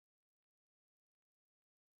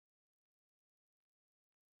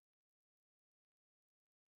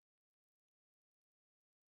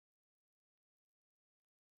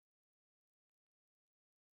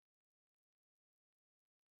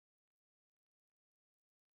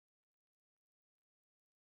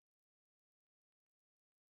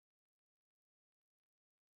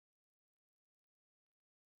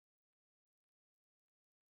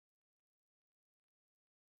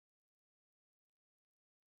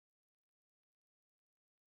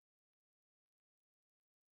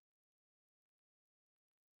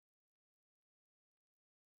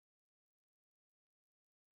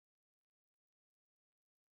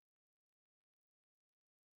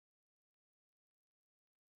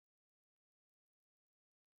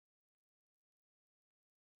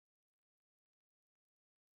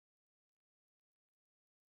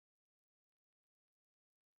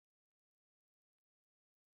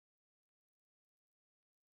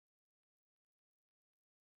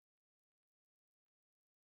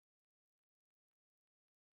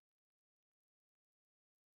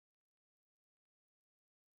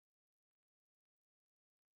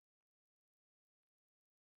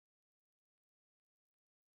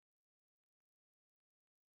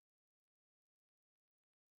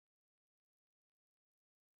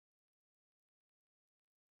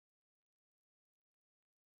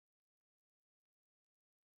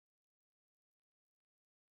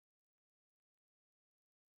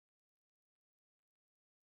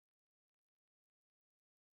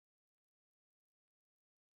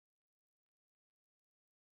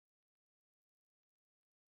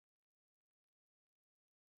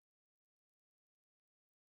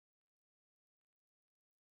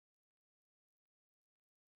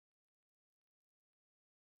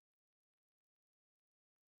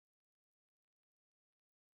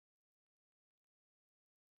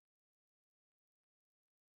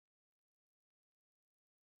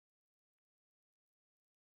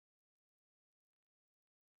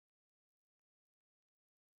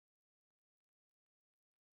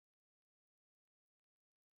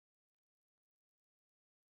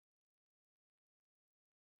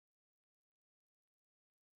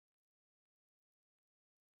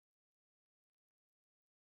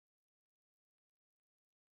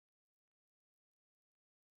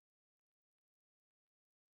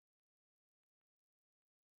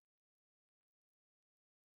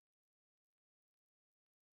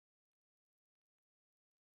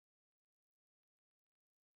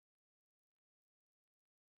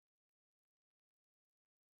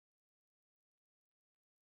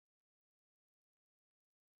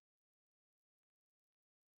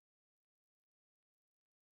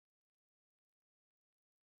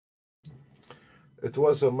 It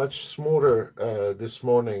was a much smoother this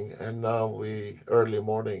morning, and now we early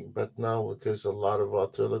morning, but now it is a lot of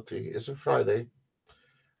volatility. It's a Friday,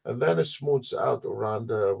 and then it smooths out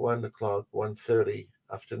around 1 o'clock, 1:30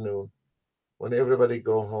 afternoon. When everybody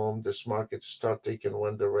go home, this market start taking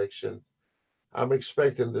one direction. I'm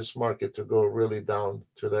expecting this market to go really down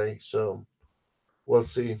today, so we'll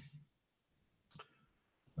see.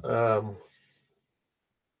 Um,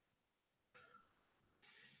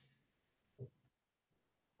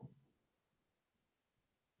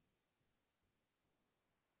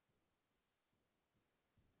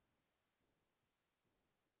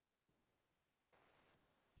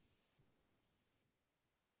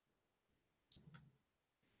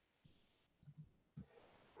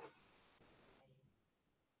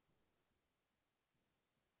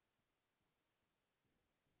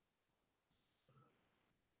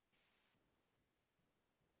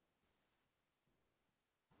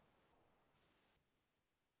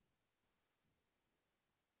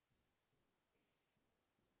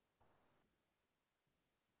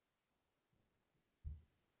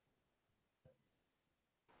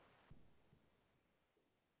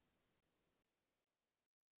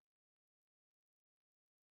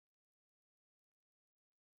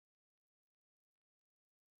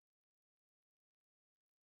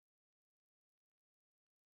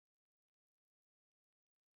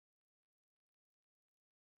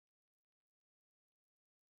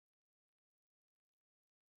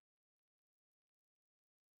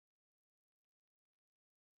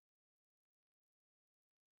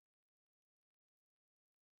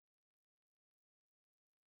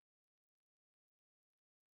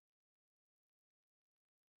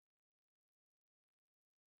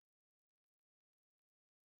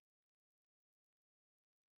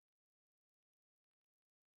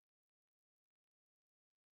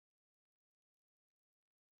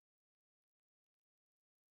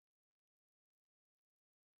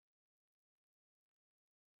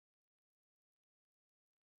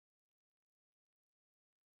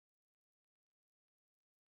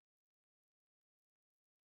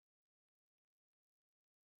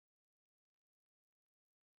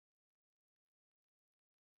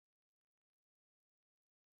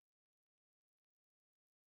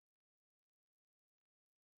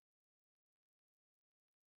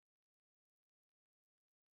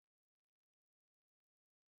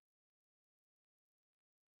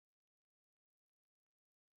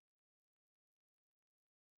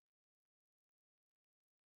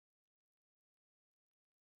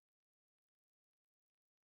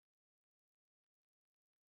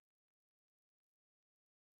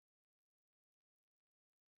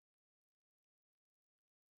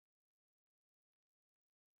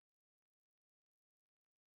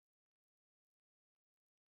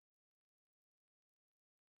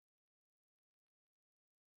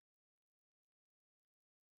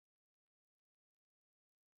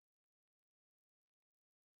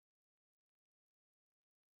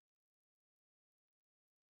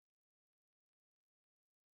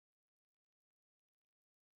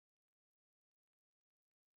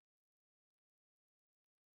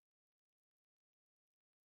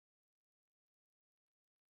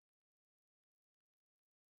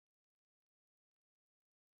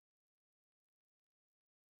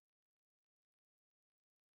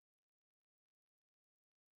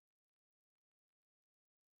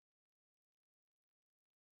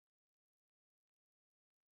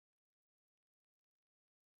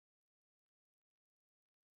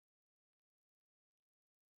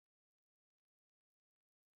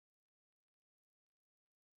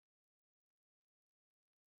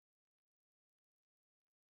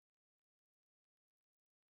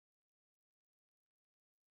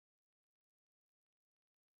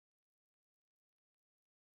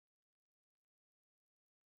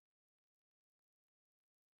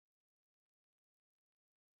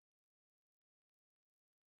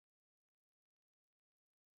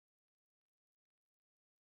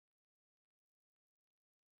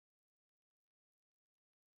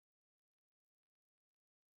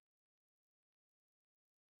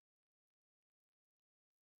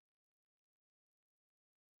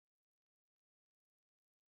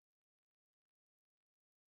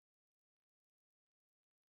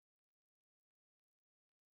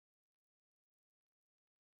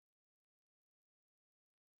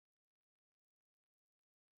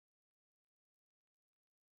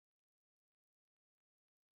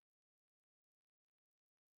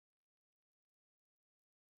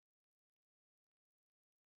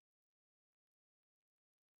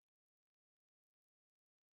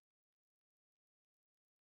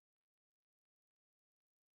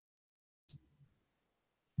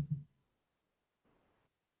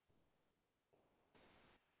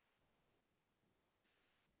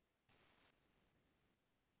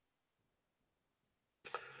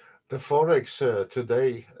 The forex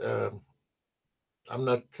today, I'm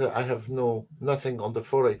not. I have nothing on the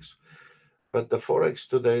forex, but the forex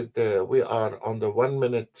today, we are on the 1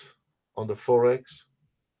 minute on the forex,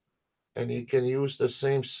 and you can use the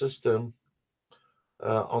same system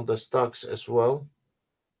on the stocks as well.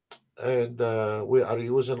 And we are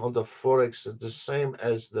using on the forex the same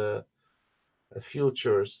as the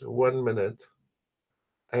futures, 1 minute,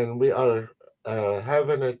 and we are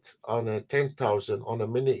having it on a 10,000 on a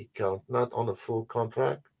mini account, not on a full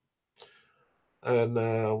contract.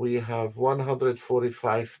 And we have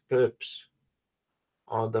 145 pips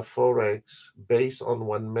on the forex based on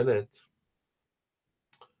 1 minute.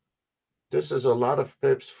 This is a lot of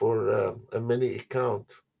pips for a mini account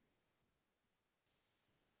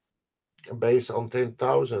based on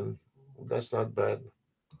 10,000. That's not bad.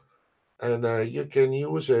 And you can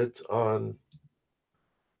use it on,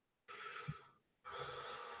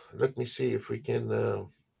 let me see if we can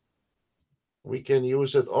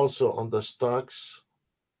use it also on the stocks,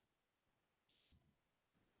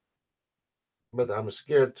 but I'm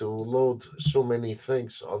scared to load so many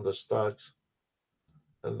things on the stocks,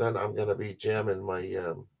 and then I'm gonna be jamming my.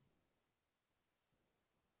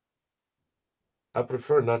 I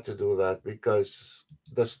prefer not to do that because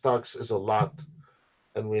the stocks is a lot,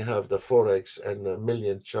 and we have the forex and a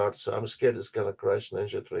million charts. So I'm scared it's gonna crash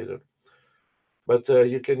Ninja Trader. But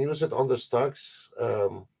you can use it on the stocks,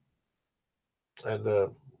 and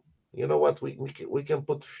you know what? We can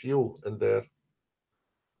put few in there.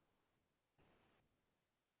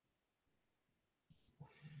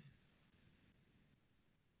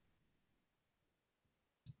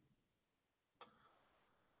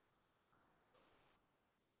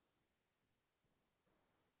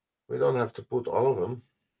 We don't have to put all of them.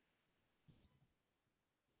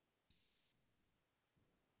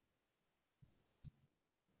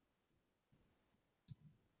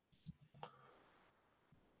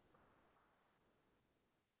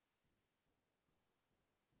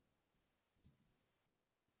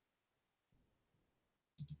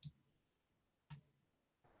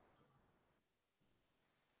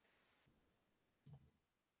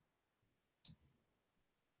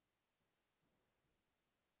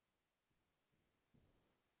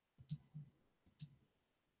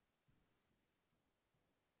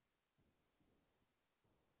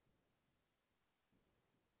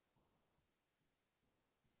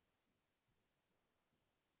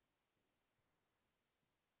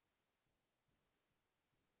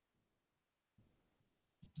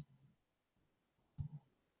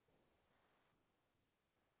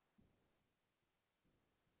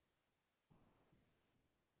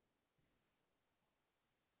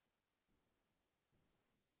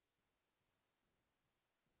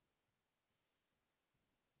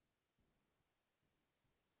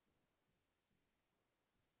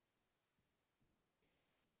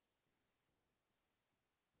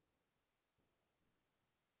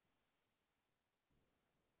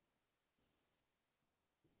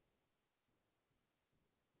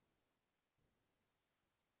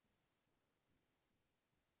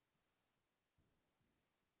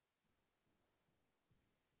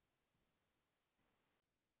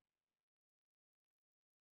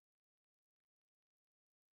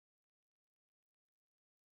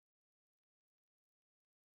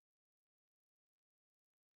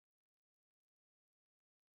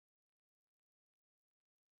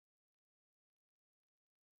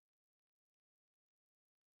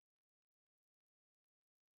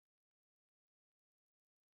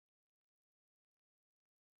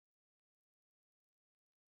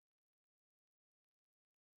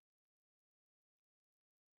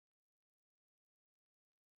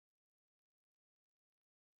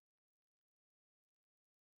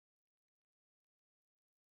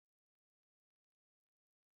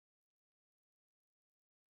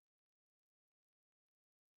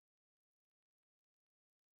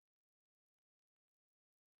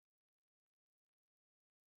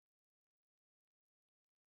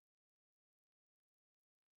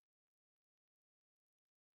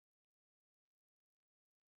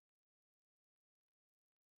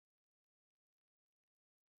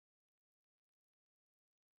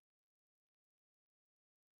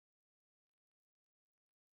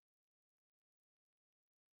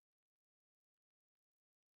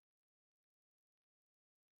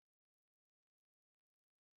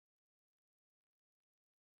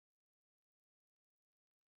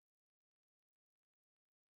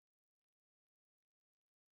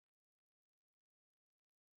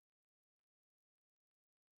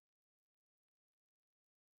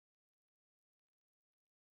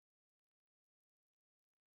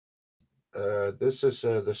 This is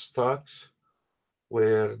the stocks.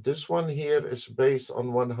 where this one here is based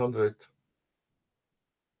on 100.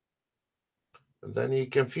 And then you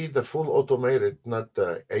can feed the full automated, not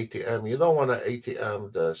the ATM. You don't want to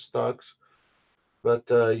ATM the stocks, but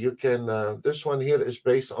you can. This one here is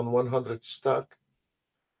based on 100 stock,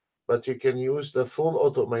 but you can use the full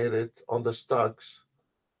automated on the stocks,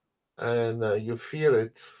 and you feed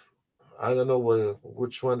it. I don't know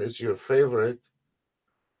which one is your favorite.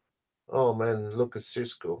 Oh man, look at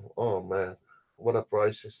Cisco. Oh man, what a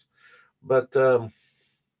prices! But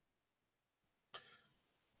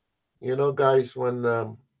guys, when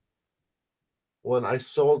I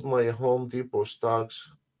sold my Home Depot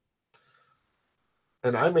stocks,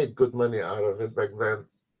 and I made good money out of it back then.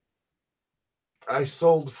 I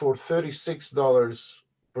sold for $36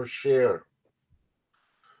 per share.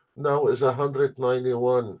 Now is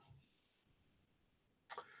 191.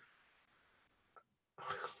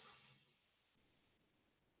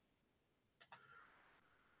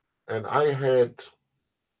 And I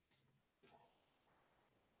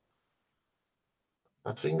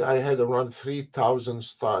think I had around 3,000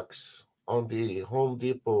 stocks on the Home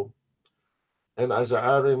Depot. And as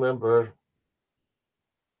I remember,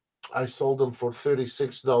 I sold them for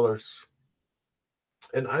 $36.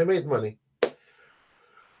 And I made money.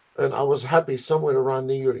 And I was happy somewhere around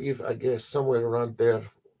New Year Eve, I guess, somewhere around there.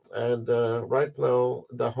 And right now,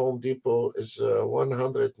 the Home Depot is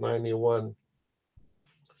 191.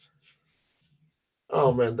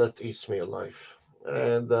 Oh man, that eats me alive.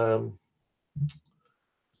 And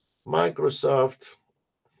Microsoft,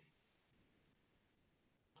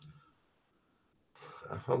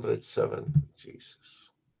 107. Jesus.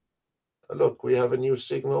 Look, we have a new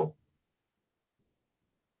signal.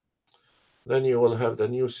 Then you will have the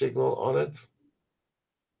new signal on it.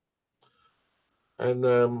 And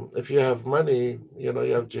if you have money, you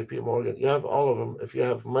have JP Morgan, you have all of them. If you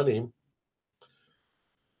have money,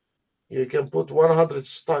 you can put 100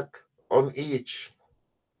 stock on each,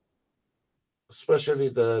 especially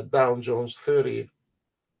the Dow Jones 30.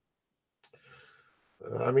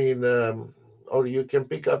 I mean, or you can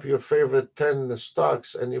pick up your favorite 10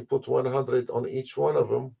 stocks and you put 100 on each one of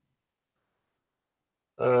them.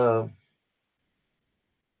 Uh,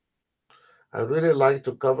 I really like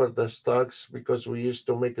to cover the stocks because we used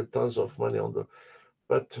to make a tons of money on the.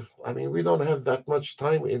 But I mean, we don't have that much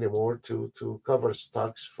time anymore to cover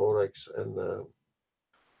stocks, forex, and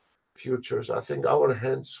futures. I think our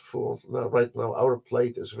hands full now, right now. Our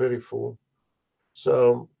plate is very full.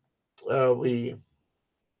 So we.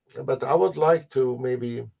 But I would like to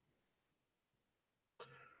maybe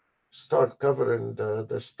start covering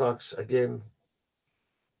the stocks again.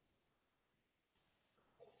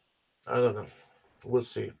 I don't know. We'll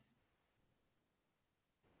see.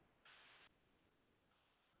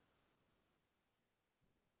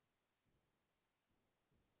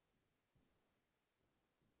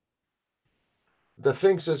 The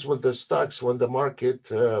things is with the stocks when the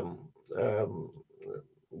market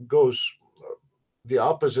goes the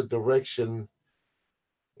opposite direction,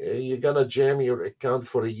 you're gonna jam your account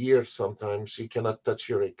for a year. Sometimes you cannot touch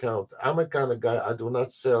your account. I'm a kind of guy, I do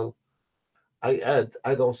not sell. I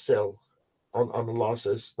don't sell on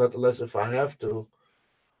losses, not unless if I have to.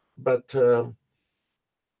 But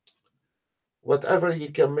whatever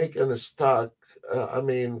you can make in a stock, I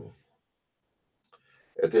mean,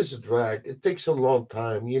 it is a drag. It takes a long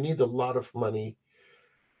time. You need a lot of money,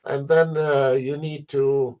 and then you need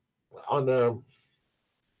to on a.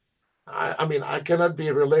 I mean, I cannot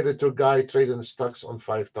be related to a guy trading stocks on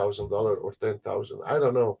 $5,000 or 10,000. I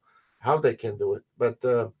don't know how they can do it, but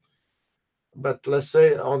let's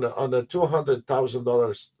say on a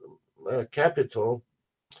 $200,000 capital,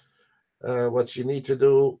 what you need to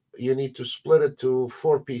do, you need to split it to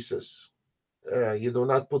four pieces. You do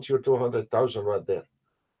not put your 200,000 right there.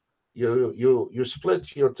 You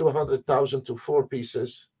split your 200,000 to four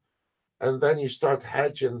pieces, and then you start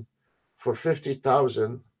hedging for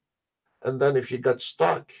 50,000. And then if you got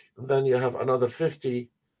stuck, then you have another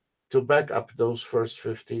 50 to back up those first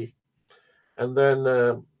 50. And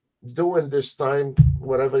then doing this time,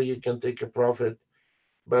 whatever you can take a profit.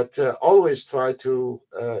 But always try to,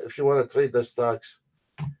 if you want to trade the stocks,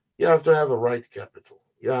 you have to have a right capital.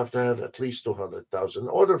 You have to have at least 200,000 in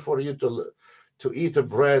order for you to eat a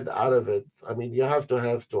bread out of it. I mean, you have to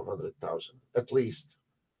have 200,000 at least.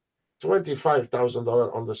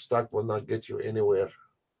 $25,000 on the stock will not get you anywhere.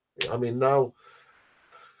 I mean, now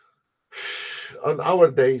on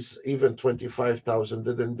our days, even 25,000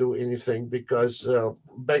 didn't do anything because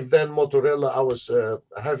back then, Motorola, I was a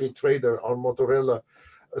heavy trader on Motorola.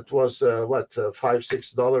 It was $5,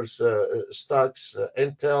 $6 stocks.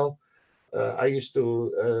 Intel, I used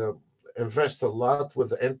to invest a lot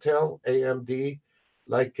with Intel, AMD,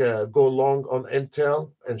 like go long on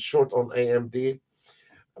Intel and short on AMD.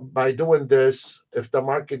 By doing this, if the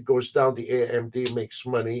market goes down, the AMD makes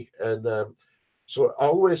money. And so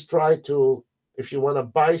always try to, if you want to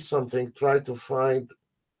buy something, try to find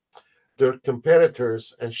their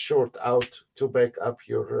competitors and short out to back up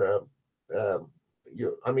your.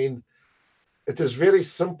 I mean, it is very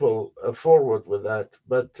simple forward with that,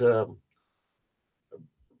 but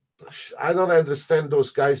I don't understand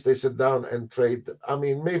those guys. They sit down and trade. I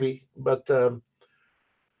mean, maybe, but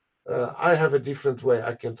I have a different way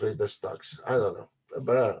I can trade the stocks. I don't know,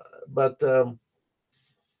 but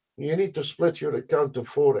you need to split your account to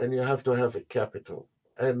four, and you have to have a capital.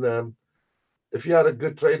 And if you are a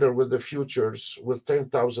good trader with the futures with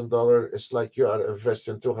 $10,000, it's like you are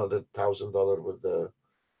investing $200,000 with the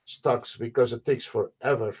stocks because it takes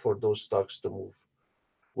forever for those stocks to move.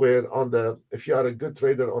 Where on the if you are a good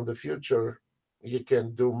trader on the future, you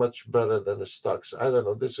can do much better than the stocks. I don't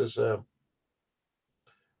know. This is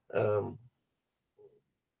um,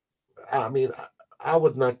 I mean, I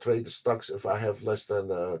would not trade the stocks if I have less than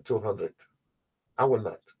 200. I would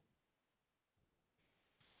not.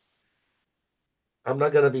 I'm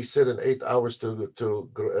not gonna be sitting 8 hours to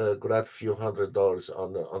grab a few $100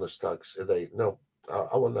 on the stocks a day. No,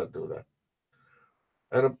 I will not do that.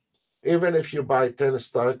 And even if you buy 10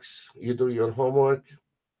 stocks, you do your homework.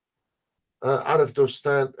 Out of those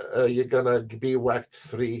 10, you're gonna be whacked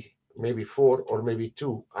three, maybe four, or maybe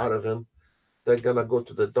two out of them. They're gonna go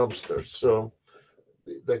to the dumpsters. So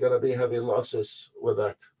they're gonna be having losses with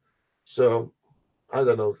that. So I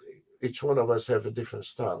don't know. Each one of us have a different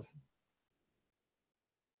style.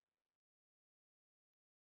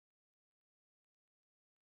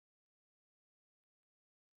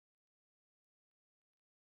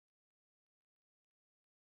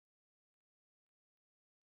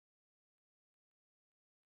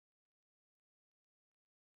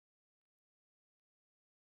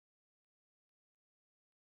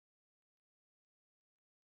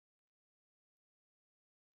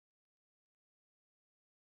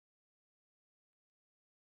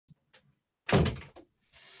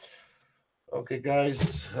 Okay,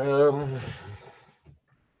 guys.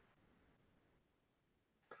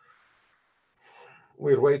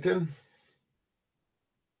 We're waiting.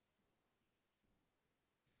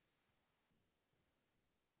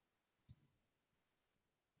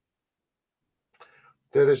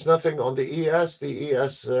 There is nothing on the ES. The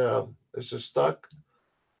ES is stuck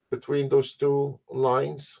between those two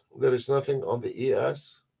lines. There is nothing on the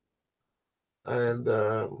ES, and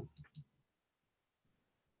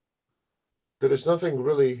there is nothing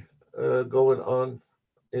really going on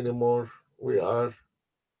anymore. We are,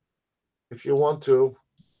 if you want to,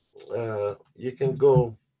 you can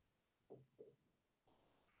go.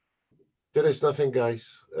 There is nothing,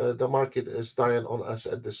 guys. The market is dying on us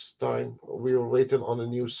at this time. We are waiting on a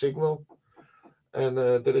new signal, and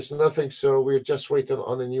there is nothing. So we're just waiting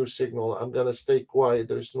on a new signal. I'm gonna stay quiet.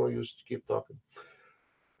 There is no use to keep talking.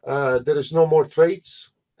 There is no more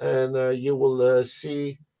trades, and you will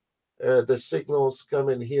see the signals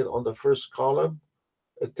coming here on the first column.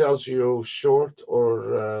 It tells you short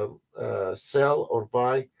or sell or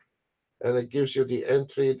buy, and it gives you the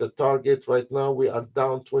entry, the target. Right now, we are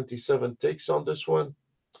down 27 ticks on this one.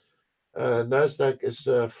 Nasdaq is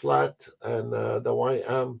flat, and the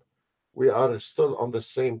YM, we are still on the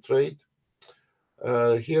same trade.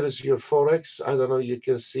 Here is your forex. I don't know. You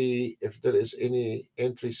can see if there is any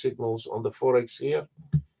entry signals on the forex here.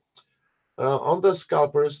 On the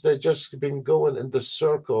scalpers, they just been going in the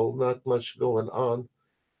circle, not much going on.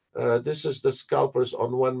 This is the scalpers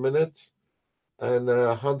on 1 minute and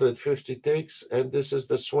 150 ticks, and this is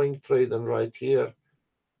the swing trading right here.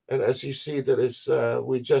 And as you see, there is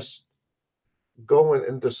we just going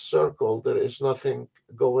in the circle. There is nothing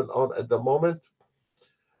going on at the moment,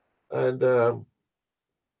 and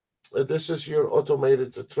this is your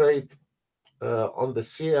automated trade on the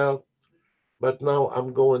CL. But now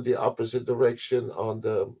I'm going the opposite direction on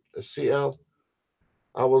the CL.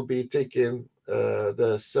 I will be taking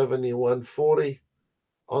the 7140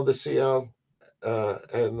 on the CL,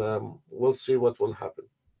 and we'll see what will happen.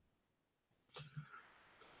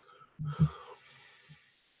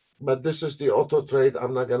 But this is the auto trade.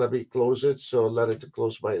 I'm not gonna be close it, so let it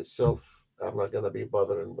close by itself. I'm not gonna be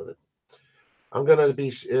bothering with it. I'm gonna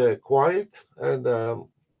be quiet, and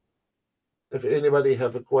if anybody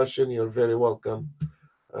have a question, you're very welcome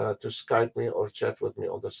to Skype me or chat with me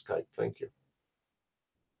on the Skype. Thank you.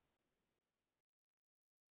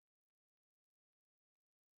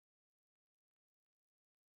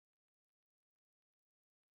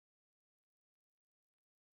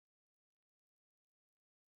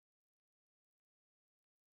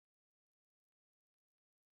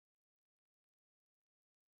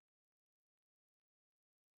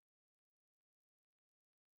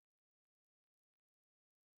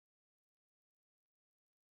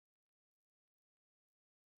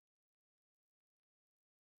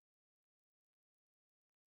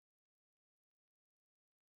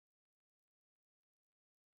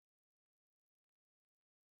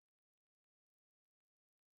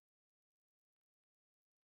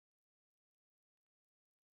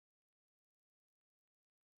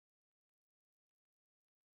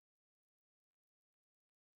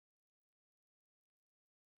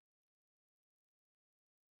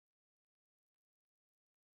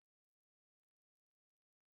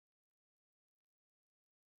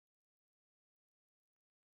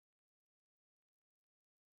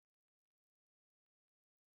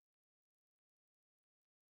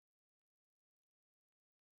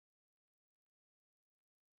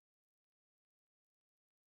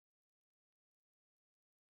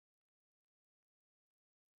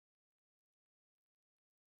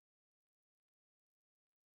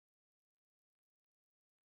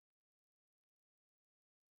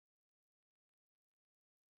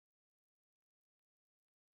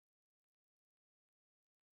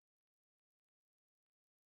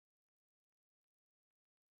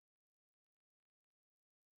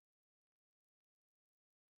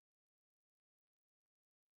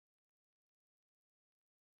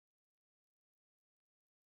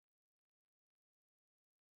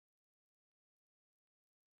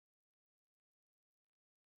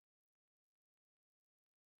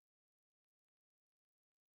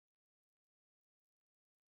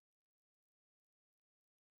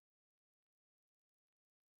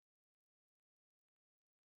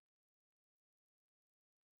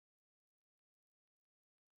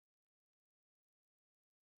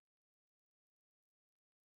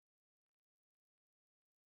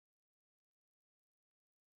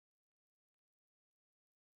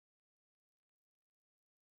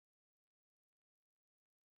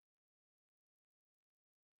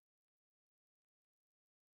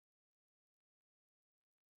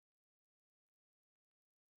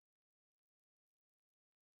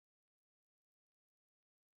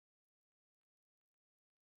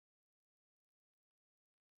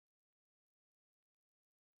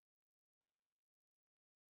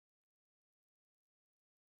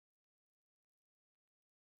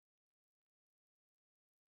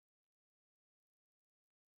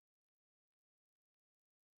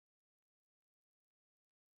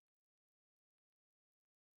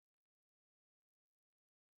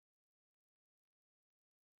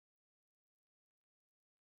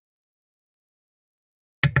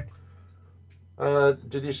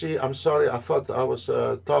 Did you see? I'm sorry. I thought I was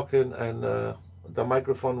talking and the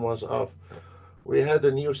microphone was off. We had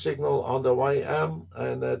a new signal on the YM,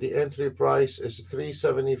 and the entry price is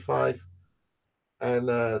 375 and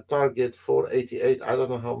target 488. I don't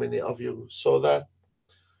know how many of you saw that.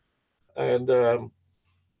 And the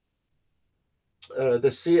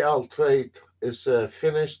CL trade is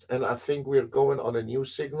finished, and I think we're going on a new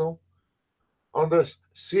signal on the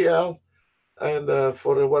CL. And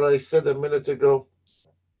for what I said a minute ago,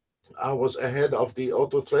 I was ahead of the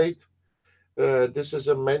auto trade. This is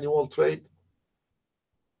a manual trade,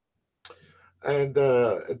 and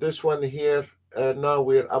this one here. Now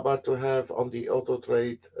we're about to have on the auto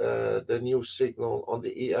trade the new signal on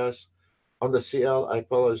the ES, on the CL. I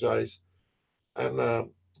apologize,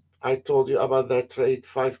 and I told you about that trade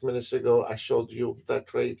 5 minutes ago. I showed you that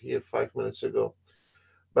trade here 5 minutes ago,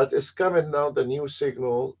 but it's coming now. The new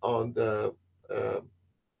signal uh,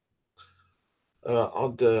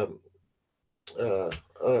 on the uh,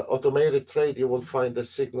 automated trade. You will find the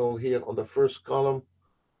signal here on the first column.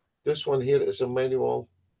 This one here is a manual,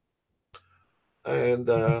 and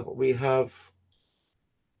we have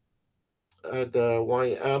the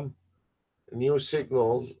YM new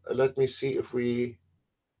signal. Let me see if we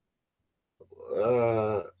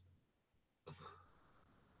uh,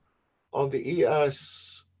 on the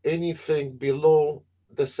ES anything below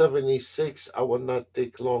the 76. I will not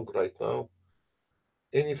take long right now.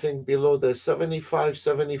 Anything below the 75,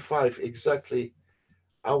 75 exactly.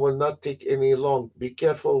 I will not take any long. Be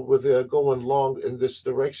careful with going long in this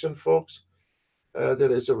direction, folks.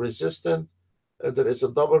 There is a resistance, there is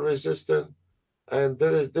a double resistance, and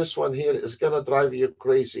there is this one here is gonna drive you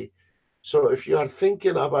crazy. So if you are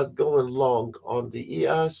thinking about going long on the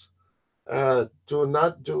ES, do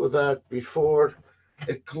not do that before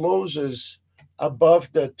it closes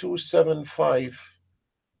above the 275.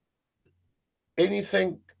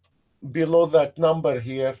 Anything below that number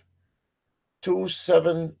here,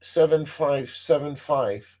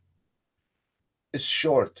 277575, is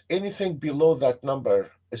short. Anything below that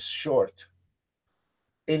number is short.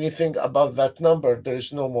 Anything above that number, there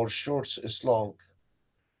is no more shorts, is long.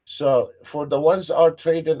 So for the ones are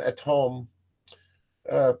trading at home,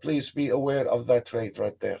 please be aware of that trade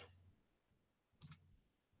right there.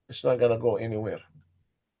 It's not gonna go anywhere.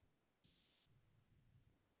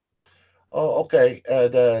 Oh, okay.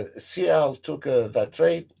 The CL took that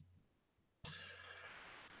trade.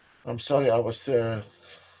 I'm sorry, I was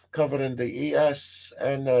covering the ES,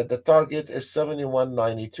 and the target is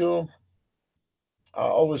 71.92. I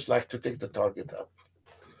always like to take the target up.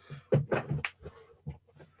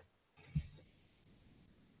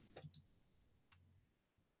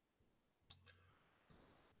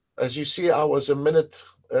 As you see, I was a minute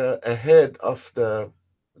ahead of the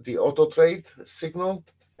auto trade signal.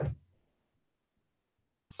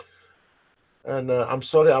 And I'm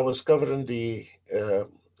sorry, I was covering the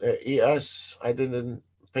ES. I didn't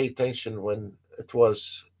pay attention when it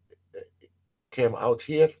was came out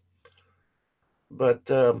here. But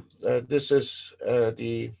this is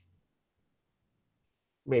the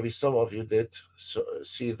maybe some of you did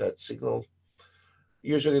see that signal.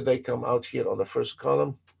 Usually they come out here on the first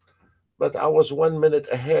column, but I was 1 minute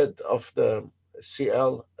ahead of the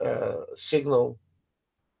CL signal,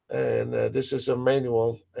 and this is a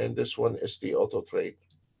manual, and this one is the auto trade.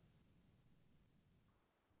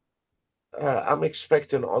 I'm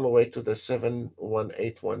expecting all the way to the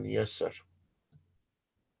 7181. Yes, sir.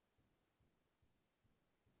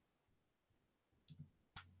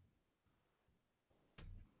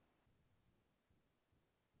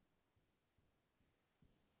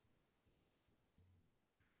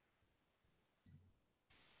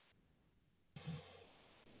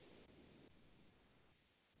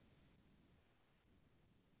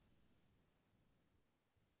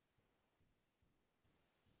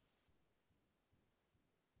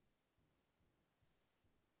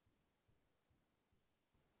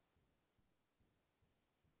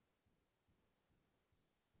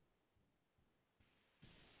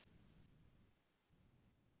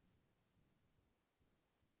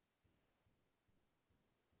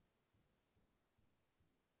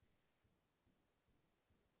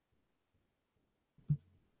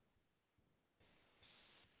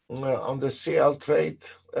 On the CL trade,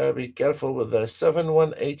 be careful with the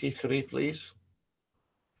 7183, please.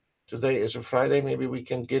 Today is a Friday. Maybe we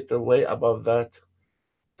can get way above that.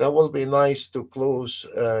 That will be nice to close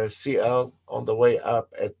CL on the way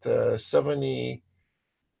up at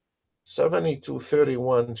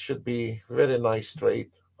 7231. Should be very nice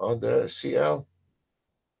trade on the CL.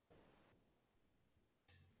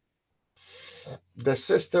 The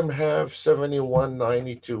system have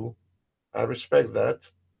 7192. I respect that,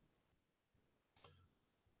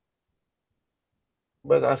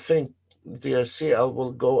 but I think the CL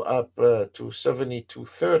will go up to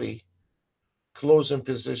 72.30, closing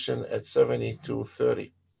position at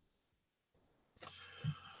 72.30.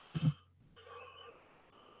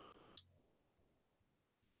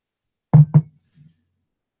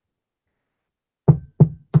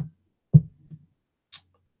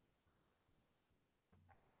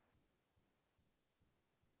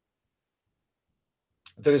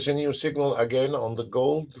 There is a new signal again on the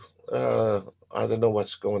gold. I don't know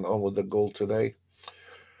what's going on with the gold today.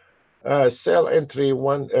 Sell entry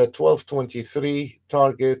 12.23,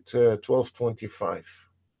 target 12.25.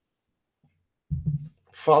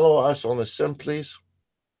 Follow us on the sim, please.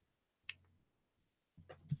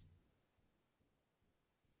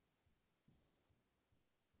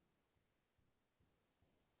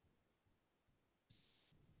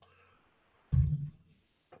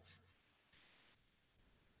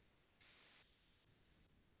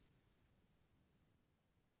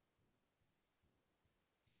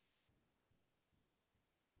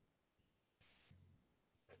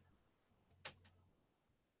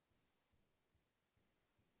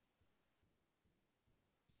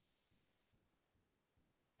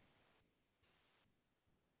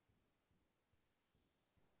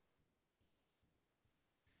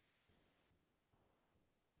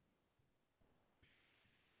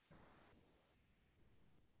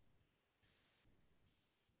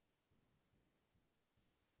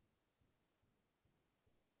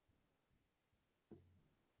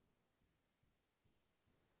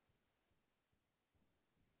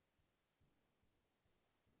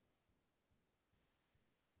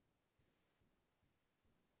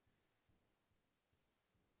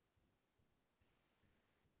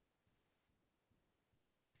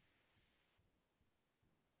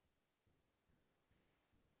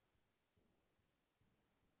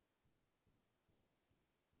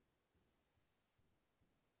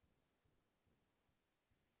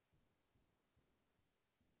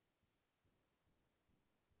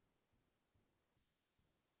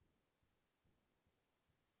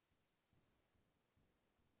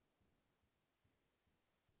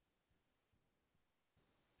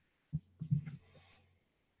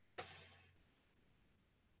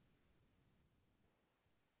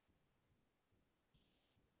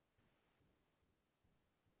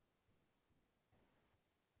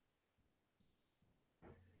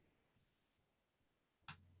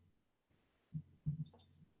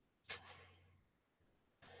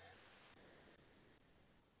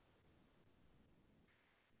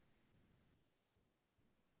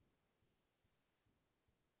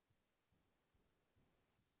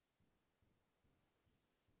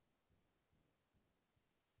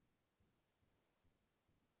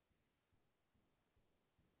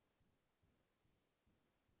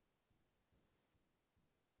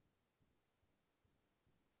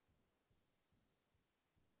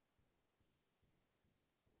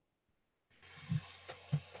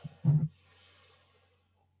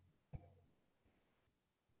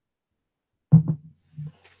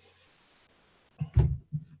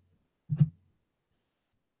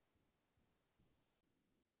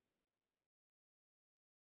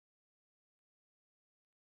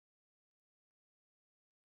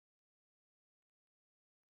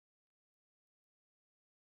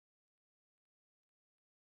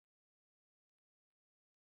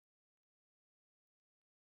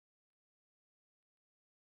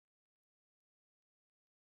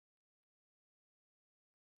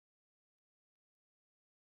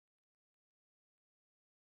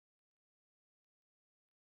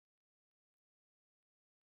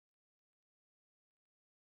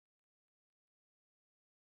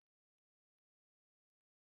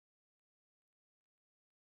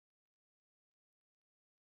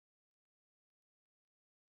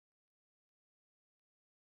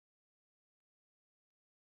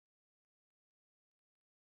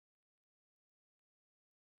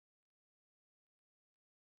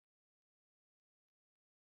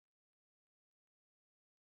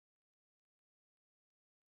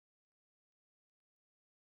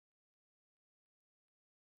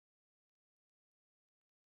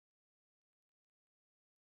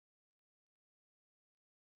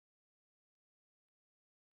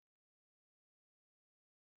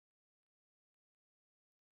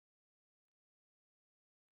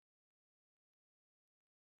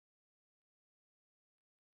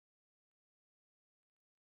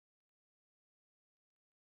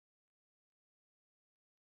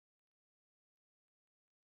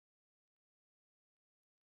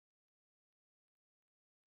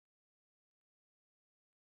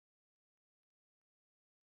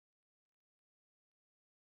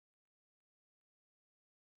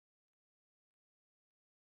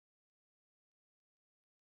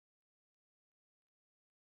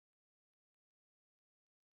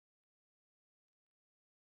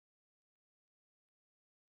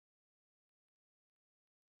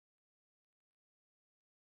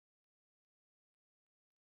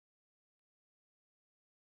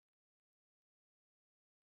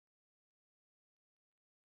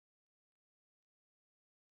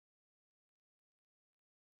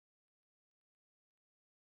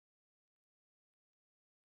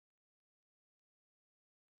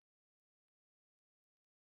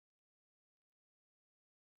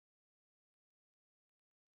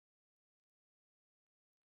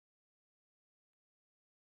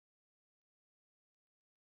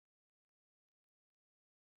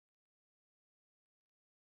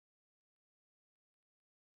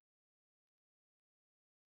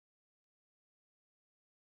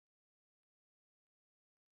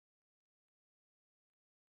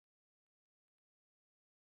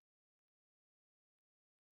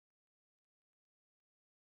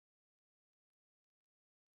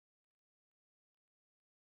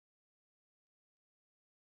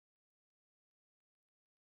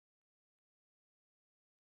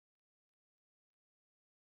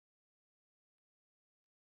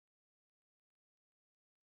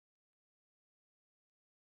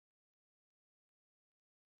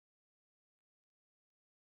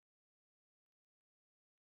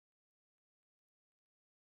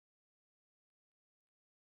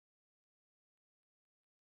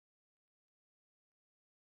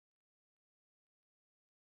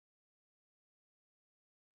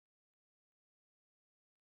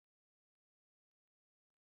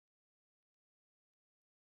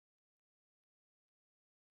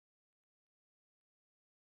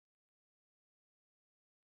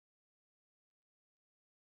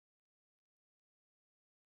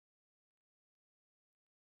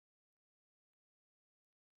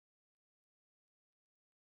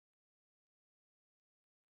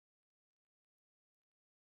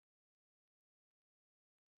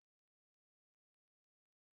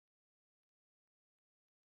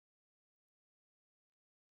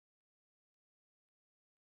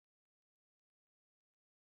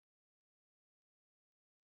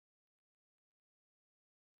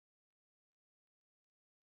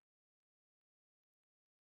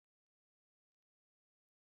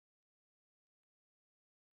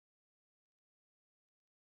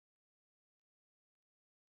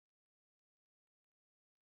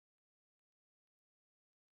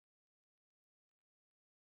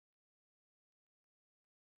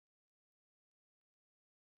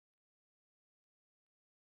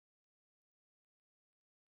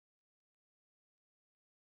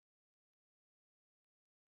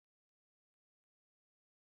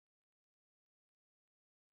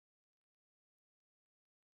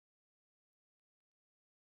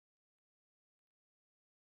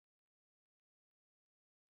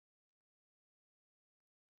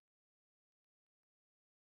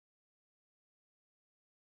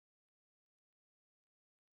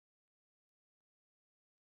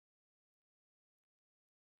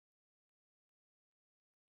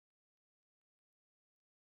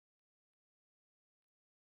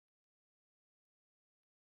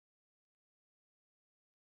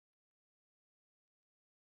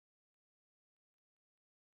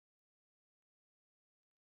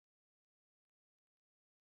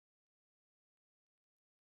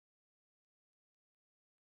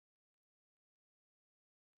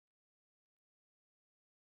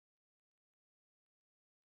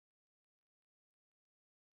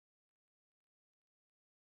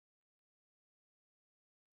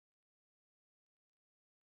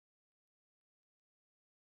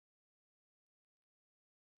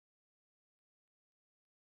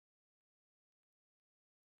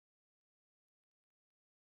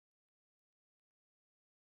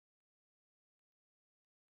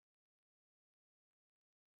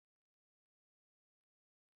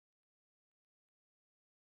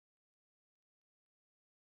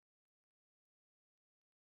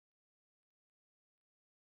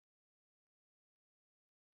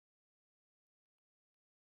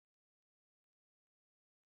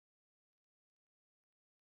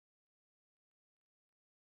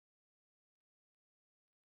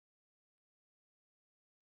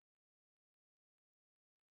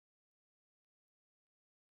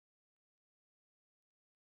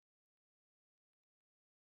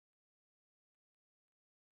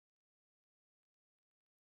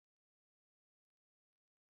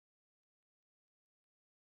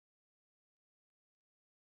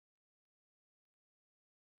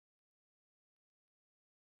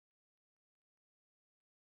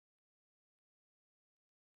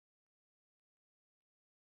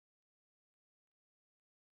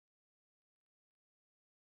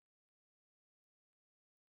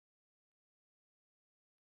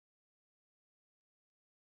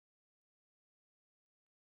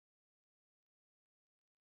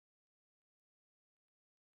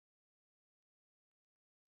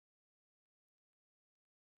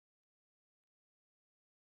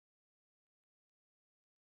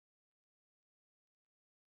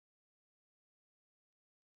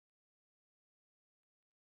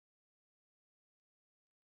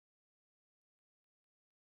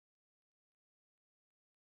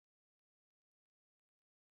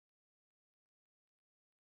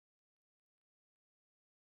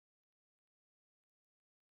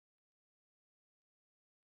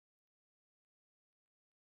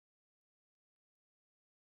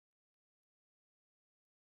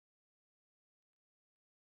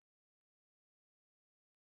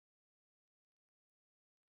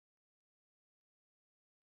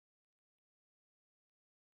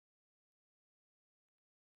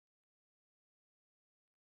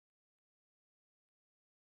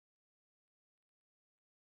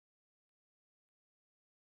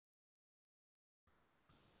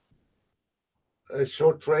 A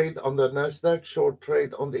short trade on the Nasdaq, short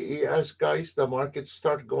trade on the ES, guys. The market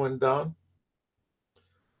start going down.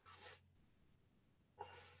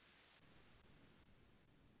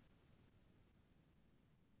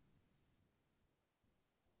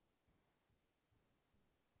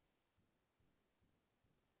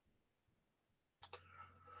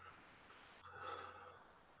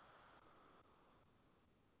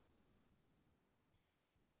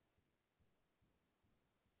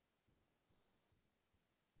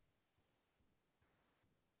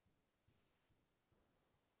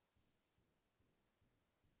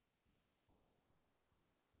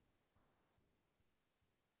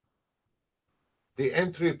 The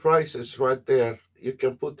entry price is right there. You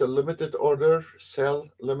can put a limited order, sell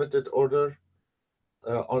limited order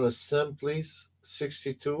on a sim, please.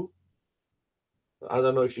 62. I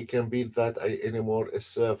don't know if you can beat that anymore.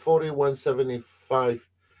 It's 41.75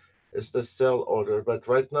 is the sell order. But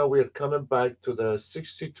right now we're coming back to the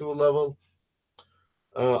 62 level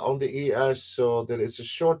on the ES. So there is a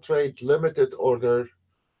short trade limited order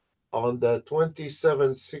on the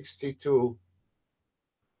 2762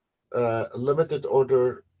 limited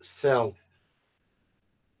order sell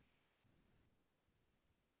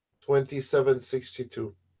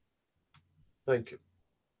 2762. Thank you.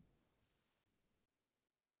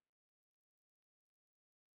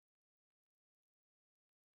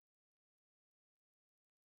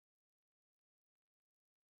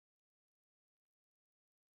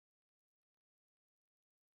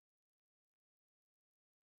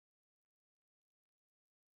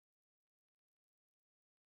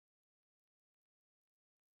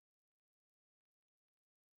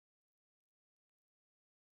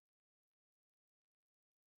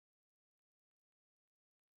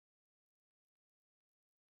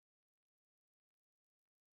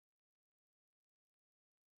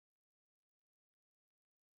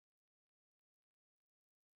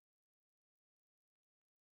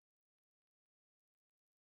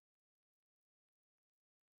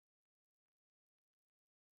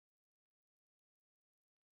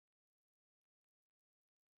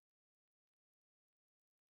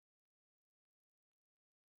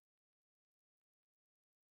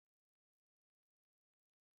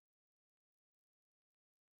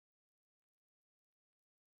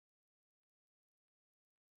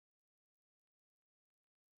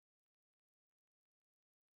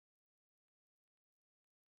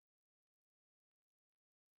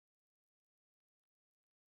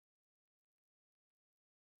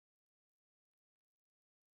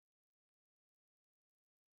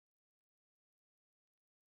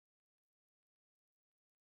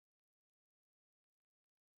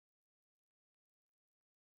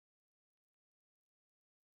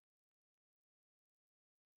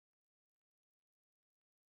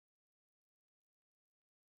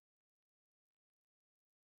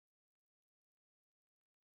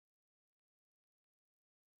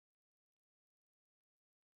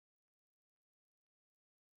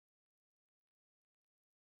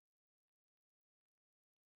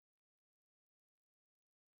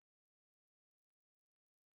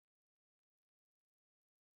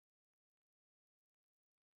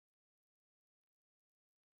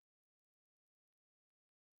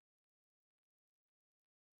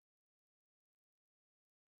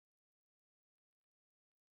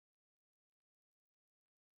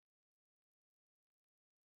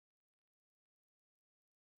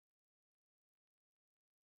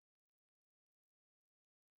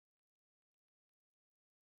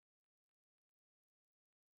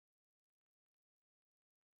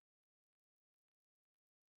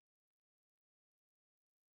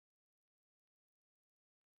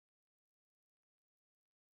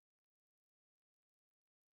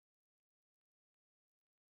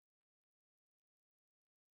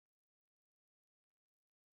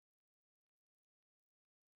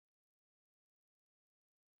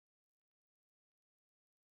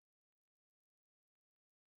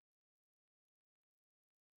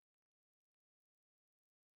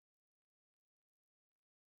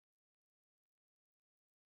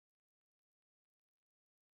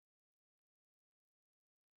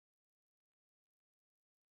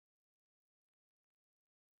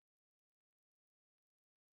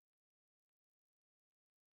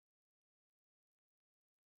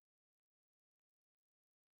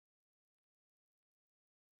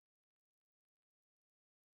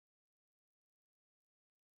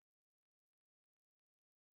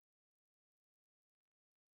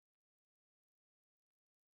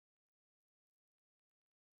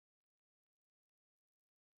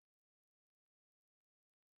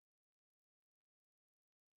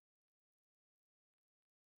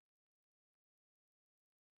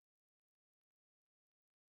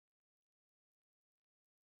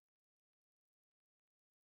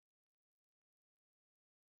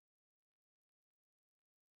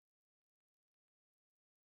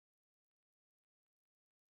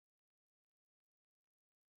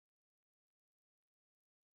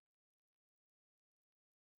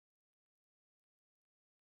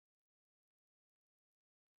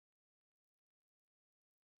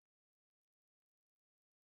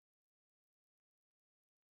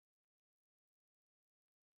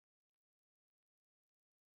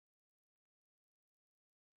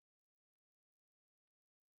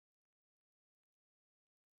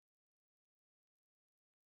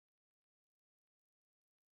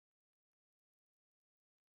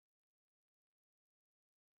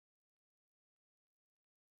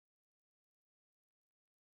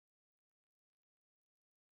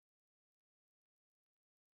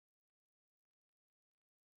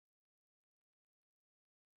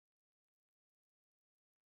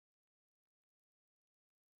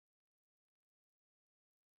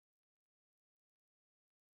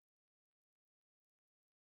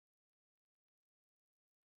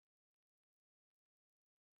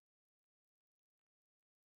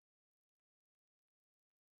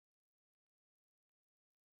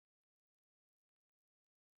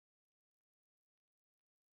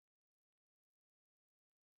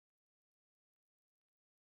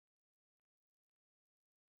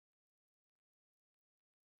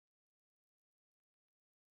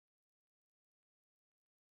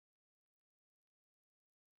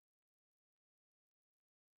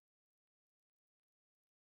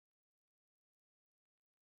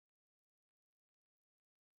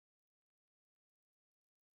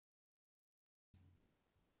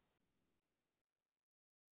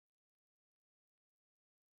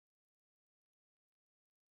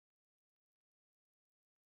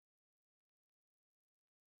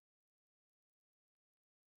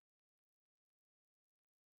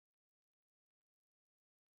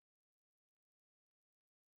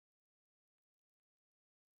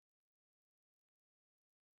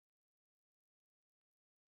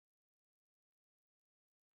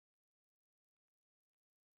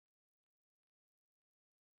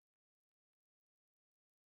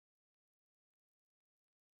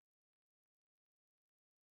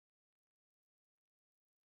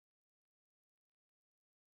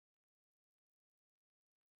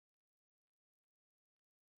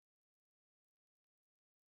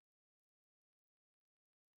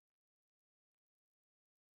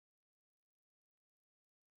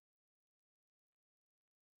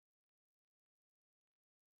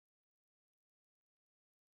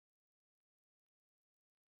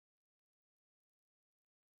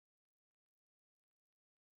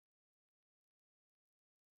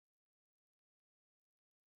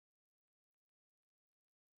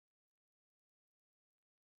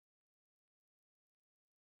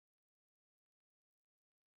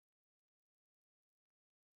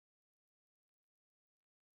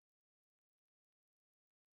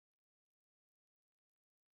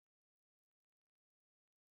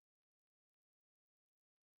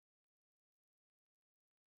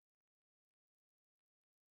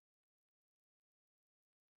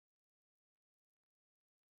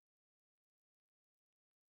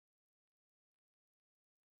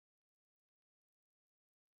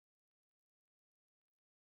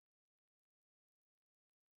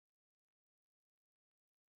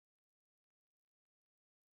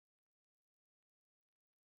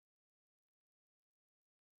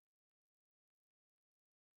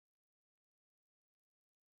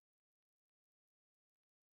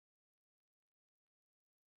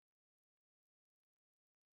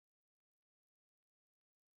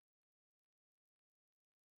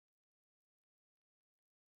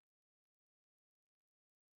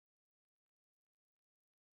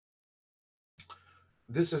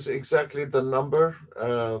 This is exactly the number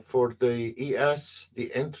for the ES,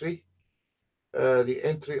 the entry. The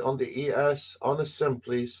entry on the ES on a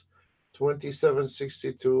Simple's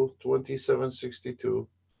 2762, 2762.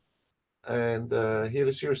 And here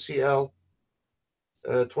is your CL,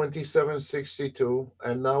 2762.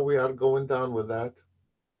 And now we are going down with that.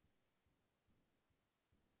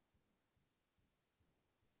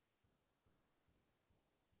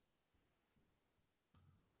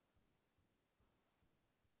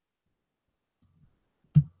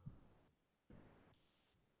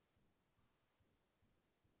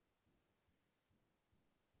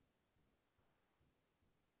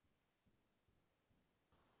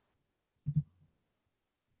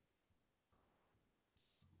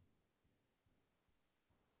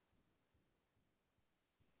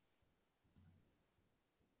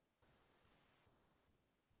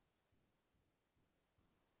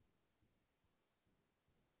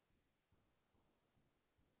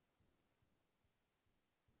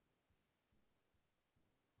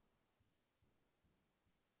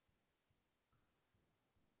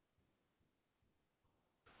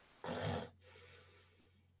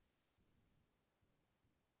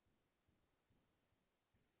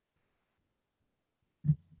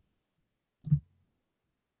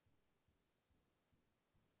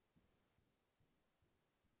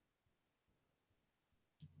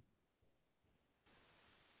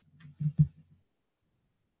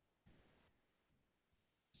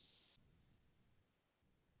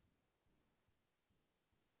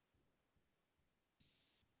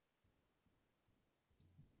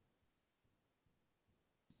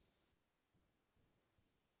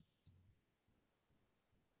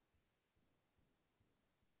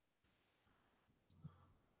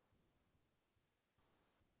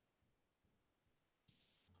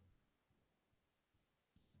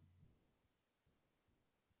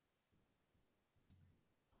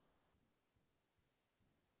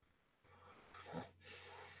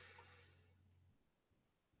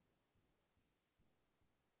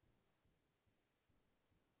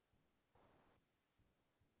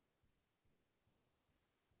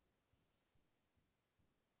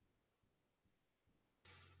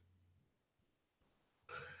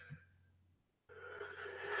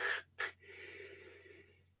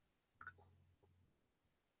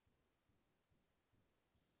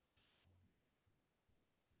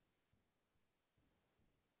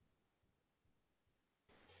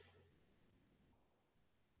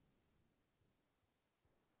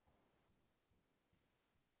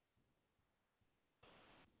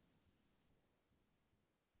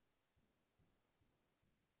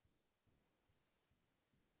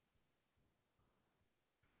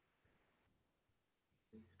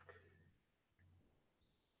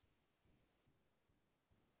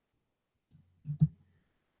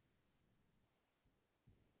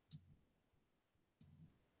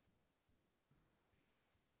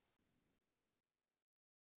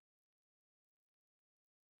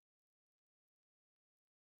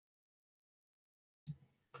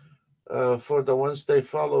 For the ones they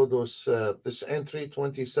follow those this entry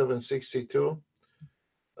 2762,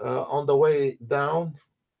 on the way down,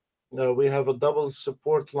 we have a double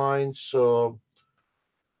support line. So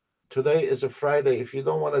today is a Friday. If you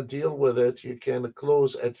don't want to deal with it, you can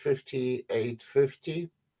close at 58.50.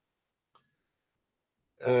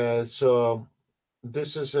 So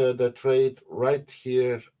this is the trade right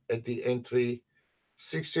here at the entry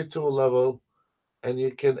 62 level, and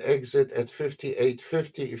you can exit at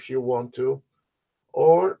 58.50 if you want to.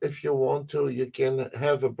 Or if you want to, you can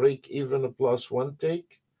have a break even, a plus one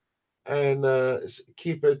take, and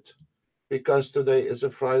keep it, because today is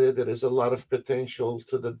a Friday. There is a lot of potential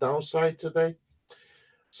to the downside today.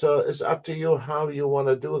 So it's up to you how you want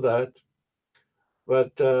to do that.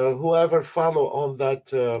 But whoever follow on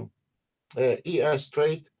that ES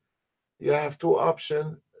trade, you have two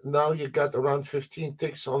options. Now you got around 15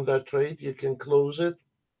 ticks on that trade. You can close it.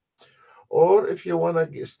 Or if you want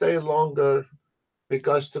to stay longer,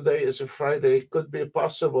 because today is a Friday, it could be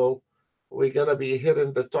possible we're going to be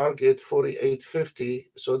hitting the target 48.50.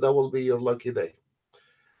 So that will be your lucky day.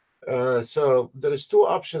 So there is two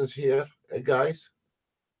options here, guys.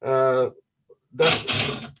 Uh,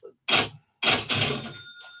 that's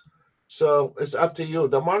So it's up to you.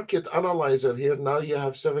 The market analyzer here, now you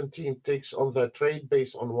have 17 ticks on that trade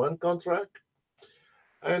based on one contract.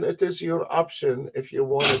 And it is your option if you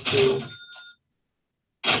wanted to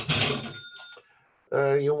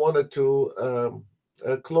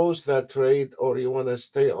close that trade, or you want to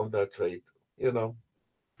stay on that trade, you know.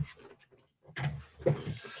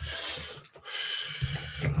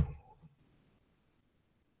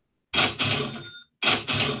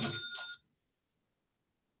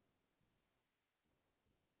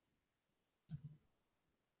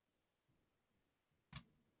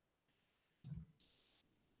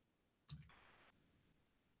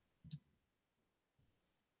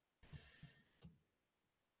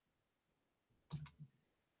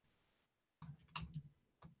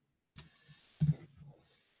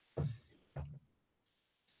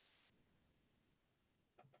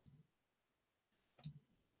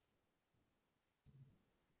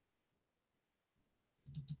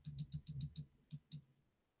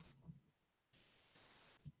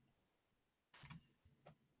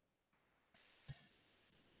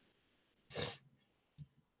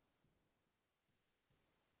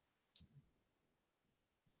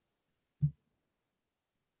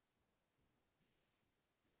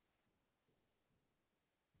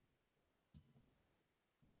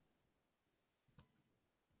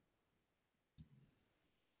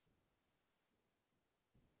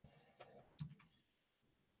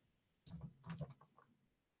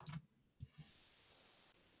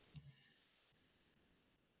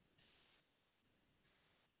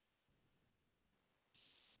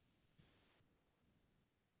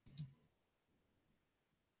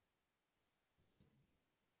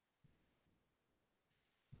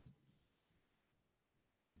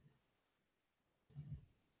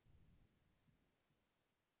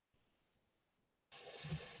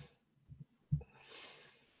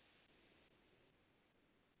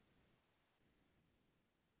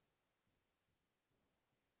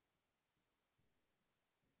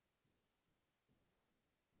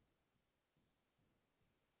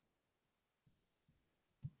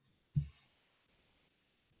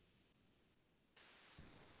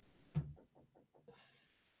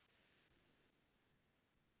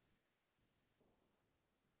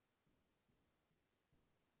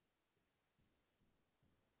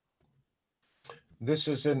 This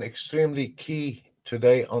is an extremely key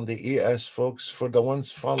today on the ES, folks. For the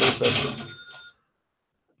ones follow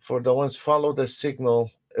the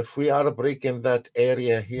signal, if we are breaking that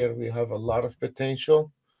area here, we have a lot of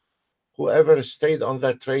potential. Whoever stayed on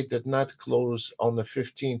that trade did not close on the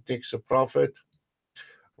 15 ticks of profit.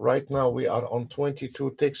 Right now we are on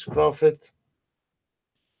 22 ticks profit.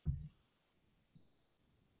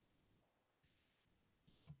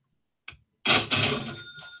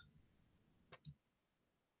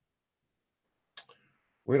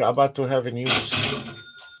 We're about to have a news.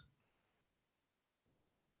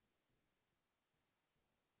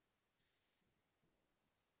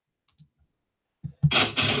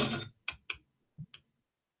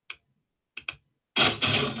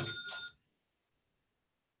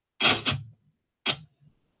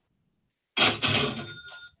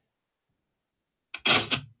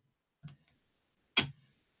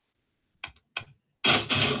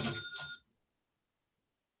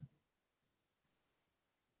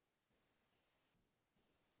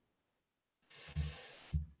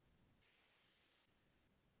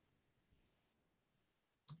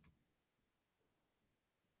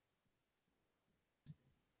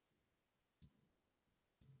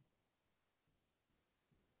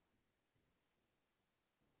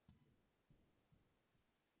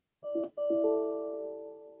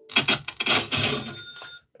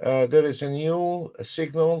 There is a new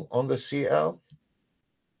signal on the CL.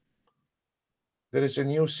 There is a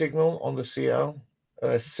new signal on the CL.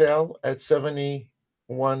 Sell at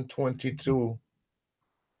 71.22.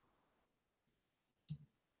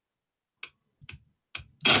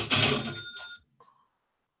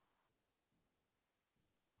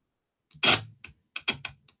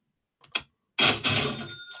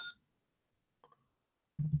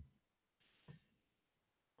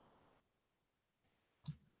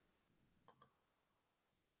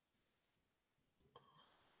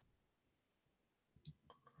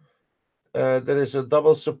 There is a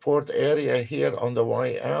double support area here on the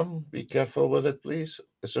YM. Be careful with it, please.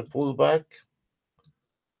 It's a pullback.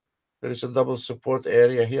 There is a double support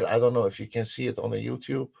area here. I don't know if you can see it on the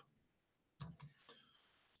YouTube.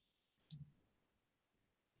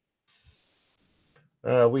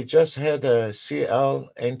 We just had a CL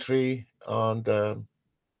entry on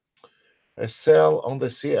a sell on the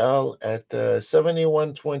CL at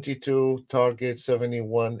 71.22, target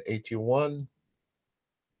 71.81.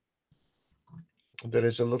 There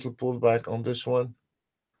is a little pullback on this one.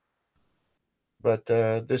 But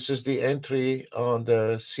this is the entry on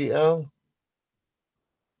the CL.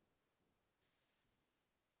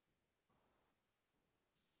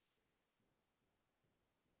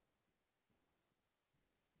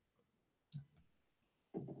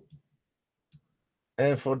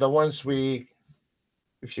 And for the ones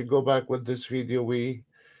if you go back with this video, we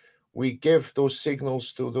give those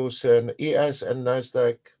signals to those ES and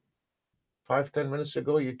NASDAQ 5-10 minutes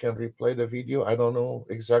ago. You can replay the video. I don't know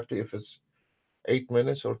exactly if it's 8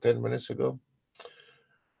 minutes or 10 minutes ago.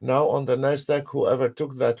 Now on the NASDAQ, whoever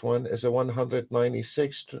took that one is a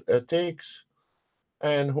 196 takes.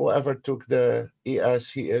 And whoever took the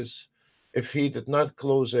ES, if he did not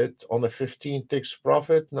close it on a 15 ticks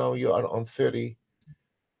profit, now you are on 30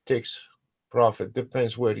 ticks profit.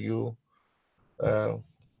 Depends where you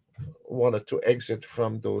wanted to exit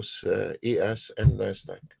from those ES and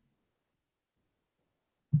NASDAQ.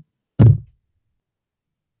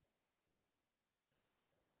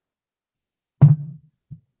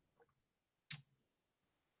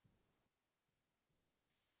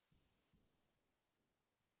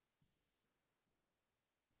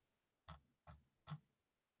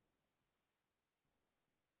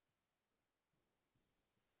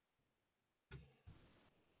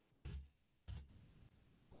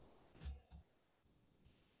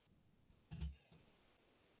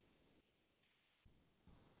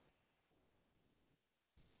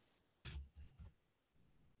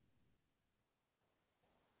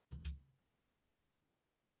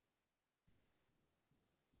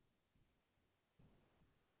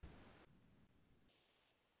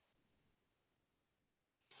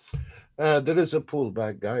 There is a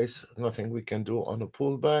pullback, guys. Nothing we can do on a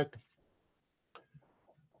pullback.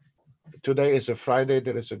 Today is a Friday.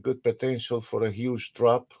 There is a good potential for a huge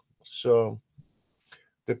drop. So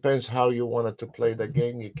depends how you wanted to play the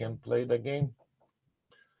game. You can play the game.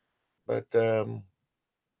 But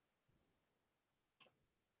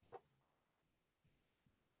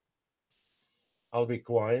I'll be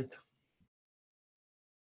quiet.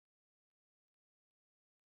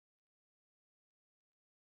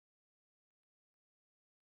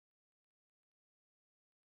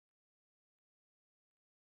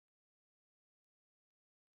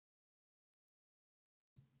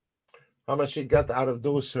 How much you got out of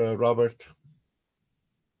those, Robert?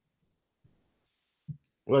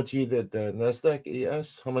 What you did, the Nasdaq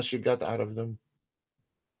ES? How much you got out of them?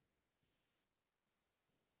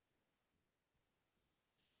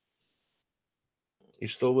 You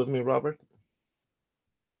still with me, Robert?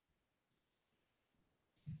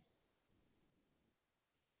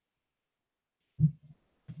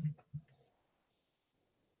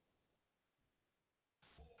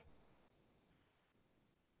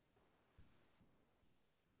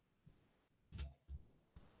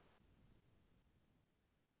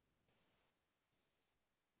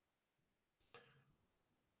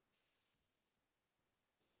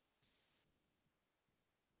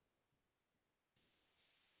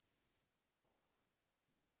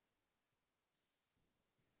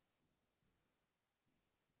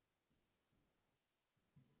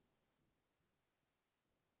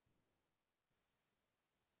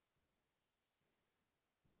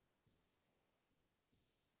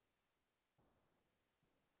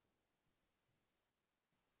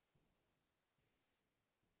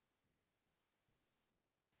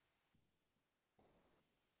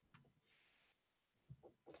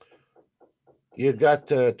 You got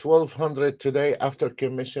 1,200 today after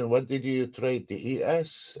commission. What did you trade? The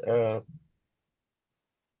ES,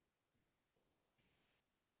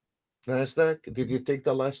 Nasdaq? Did you take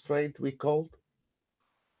the last trade we called?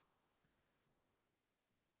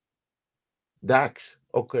 DAX.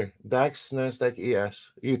 Okay, DAX, Nasdaq, ES.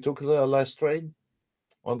 You took the last trade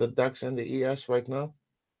on the DAX and the ES right now?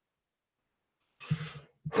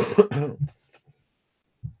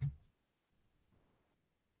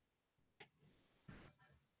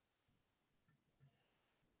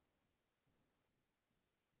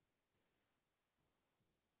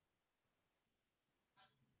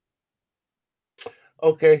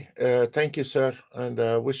 Okay, thank you, sir,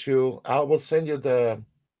 and wish you. I will send you the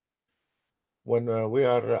when we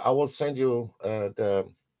are. I will send you the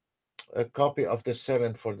a copy of the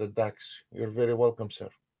Senate for the DAX. You're very welcome, sir.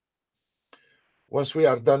 Once we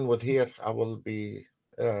are done with here, I will be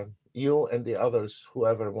you and the others,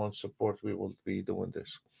 whoever wants support. We will be doing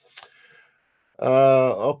this.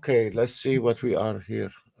 Okay, let's see what we are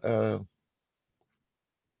here.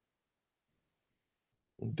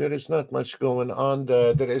 There is not much going on.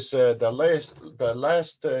 There is the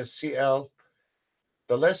last CL.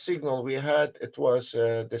 The last signal we had, it was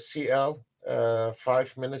the CL,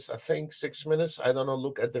 5 minutes, I think, 6 minutes. I don't know.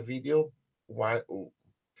 Look at the video. Why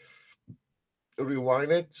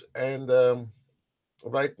rewind it? And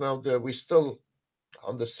right now, we still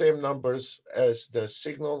on the same numbers as the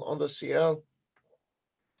signal on the CL.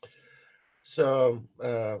 So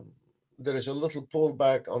there is a little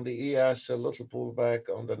pullback on the ES, a little pullback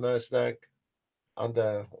on the Nasdaq, on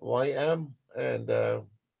the YM, and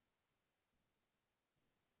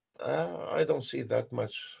I don't see that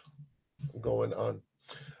much going on.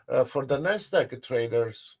 For the Nasdaq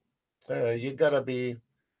traders, you gotta be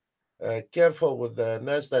careful with the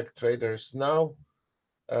Nasdaq traders. Now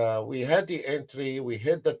we had the entry, we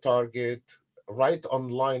hit the target, right on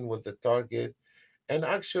line with the target, and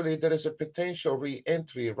actually there is a potential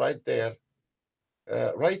re-entry right there,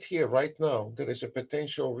 right here, right now. There is a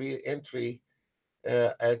potential re-entry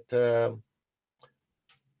at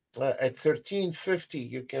 1350.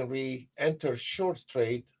 You can re-enter short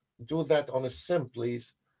trade. Do that on a sim,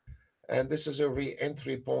 please. And this is a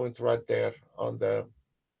re-entry point right there on the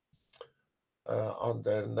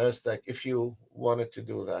Nasdaq if you wanted to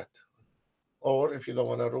do that, or if you don't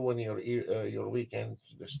want to ruin your weekend,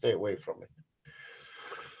 just stay away from it.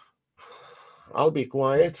 I'll be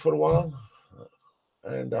quiet for a while,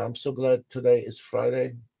 and I'm so glad today is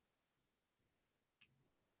Friday.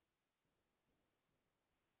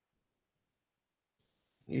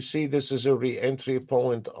 You see, this is a re-entry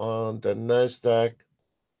point on the Nasdaq.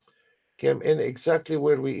 Came in exactly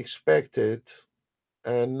where we expected,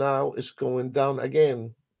 and now it's going down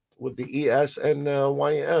again with the ES and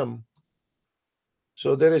YM.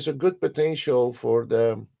 So there is a good potential for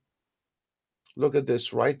the, look at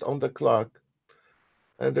this, right on the clock,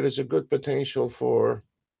 and there is a good potential for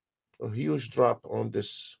a huge drop on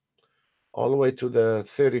this all the way to the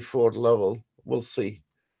 34 level. We'll see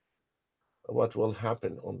what will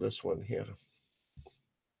happen on this one here.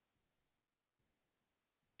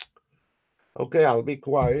 Okay, I'll be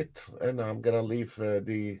quiet and I'm gonna leave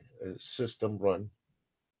the system run.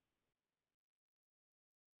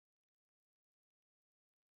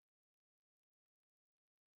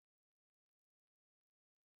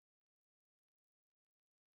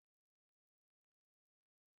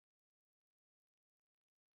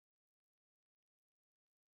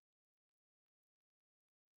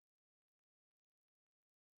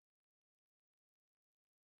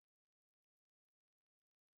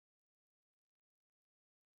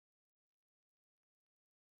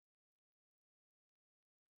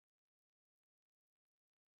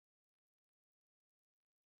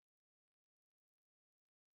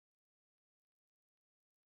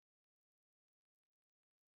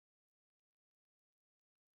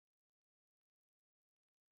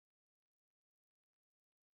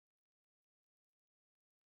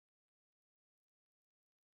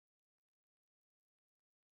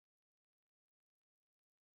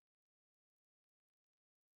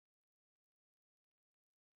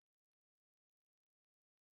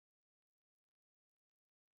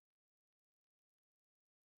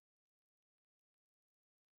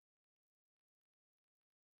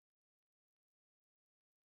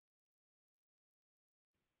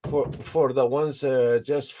 For the ones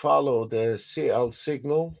just follow the CL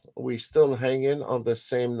signal, we still hanging on the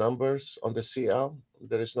same numbers on the CL.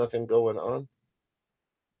 There is nothing going on,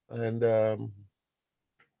 and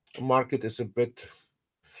market is a bit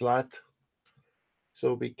flat.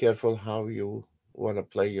 So be careful how you want to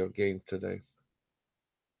play your game today.